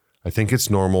 I think it's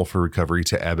normal for recovery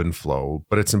to ebb and flow,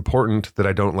 but it's important that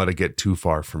I don't let it get too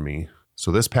far from me.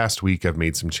 So this past week, I've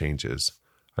made some changes.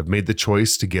 I've made the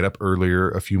choice to get up earlier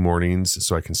a few mornings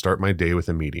so I can start my day with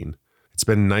a meeting. It's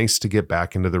been nice to get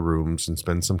back into the rooms and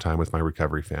spend some time with my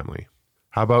recovery family.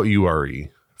 How about you,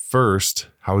 RE? First,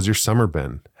 how has your summer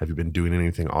been? Have you been doing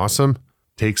anything awesome?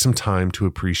 Take some time to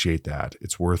appreciate that.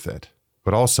 It's worth it.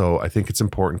 But also, I think it's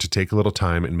important to take a little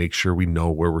time and make sure we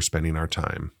know where we're spending our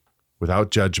time.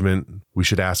 Without judgment, we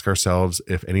should ask ourselves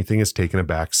if anything has taken a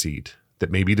back seat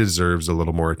that maybe deserves a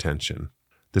little more attention.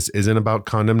 This isn't about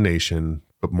condemnation,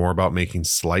 but more about making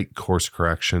slight course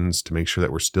corrections to make sure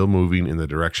that we're still moving in the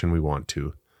direction we want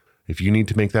to. If you need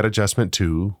to make that adjustment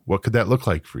too, what could that look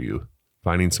like for you?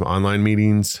 Finding some online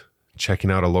meetings,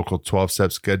 checking out a local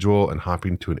 12-step schedule and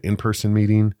hopping to an in-person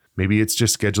meeting. Maybe it's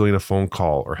just scheduling a phone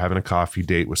call or having a coffee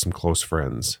date with some close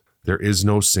friends. There is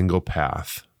no single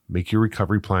path. Make your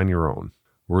recovery plan your own.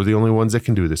 We're the only ones that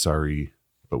can do this, RE,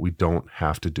 but we don't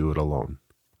have to do it alone.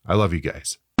 I love you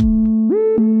guys.